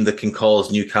of team that can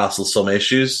cause Newcastle some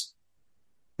issues.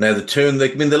 Now,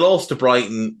 they lost to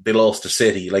Brighton, they lost to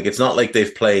City. Like, it's not like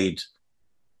they've played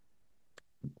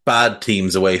bad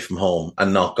teams away from home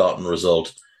and not gotten a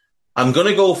result. I'm going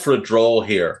to go for a draw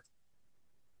here.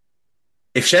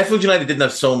 If Sheffield United didn't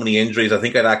have so many injuries, I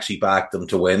think I'd actually back them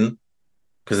to win.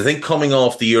 Because I think coming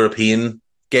off the European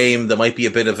game, there might be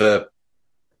a bit of an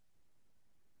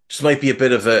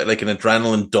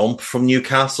adrenaline dump from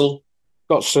Newcastle.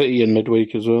 Got City in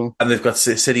midweek as well. And they've got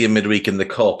City in midweek in the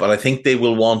Cup. And I think they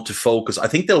will want to focus. I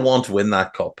think they'll want to win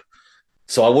that Cup.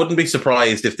 So I wouldn't be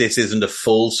surprised if this isn't a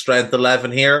full strength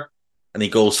 11 here and he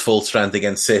goes full strength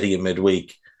against City in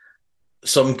midweek.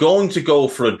 So I'm going to go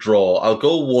for a draw. I'll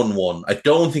go 1-1. I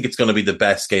don't think it's going to be the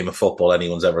best game of football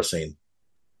anyone's ever seen.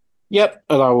 Yep,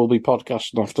 and I will be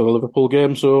podcasting after the Liverpool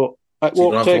game, so it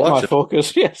won't take my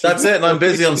focus. Yes. That's it, and I'm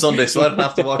busy on Sunday, so I don't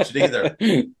have to watch it either.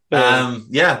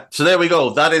 So there we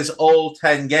go. That is all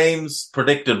 10 games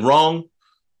predicted wrong.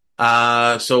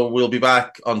 So we'll be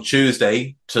back on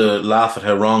Tuesday to laugh at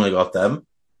how wrong I got them.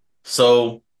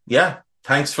 So, yeah,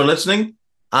 thanks for listening,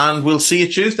 and we'll see you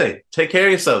Tuesday. Take care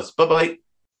of yourselves. Bye-bye.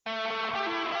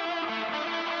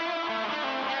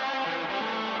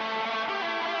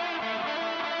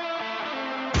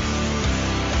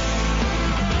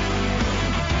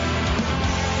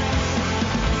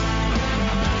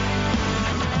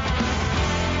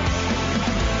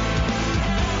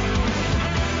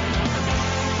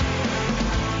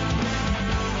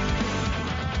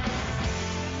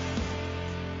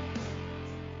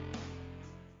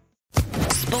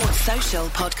 Social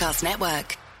Podcast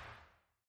Network.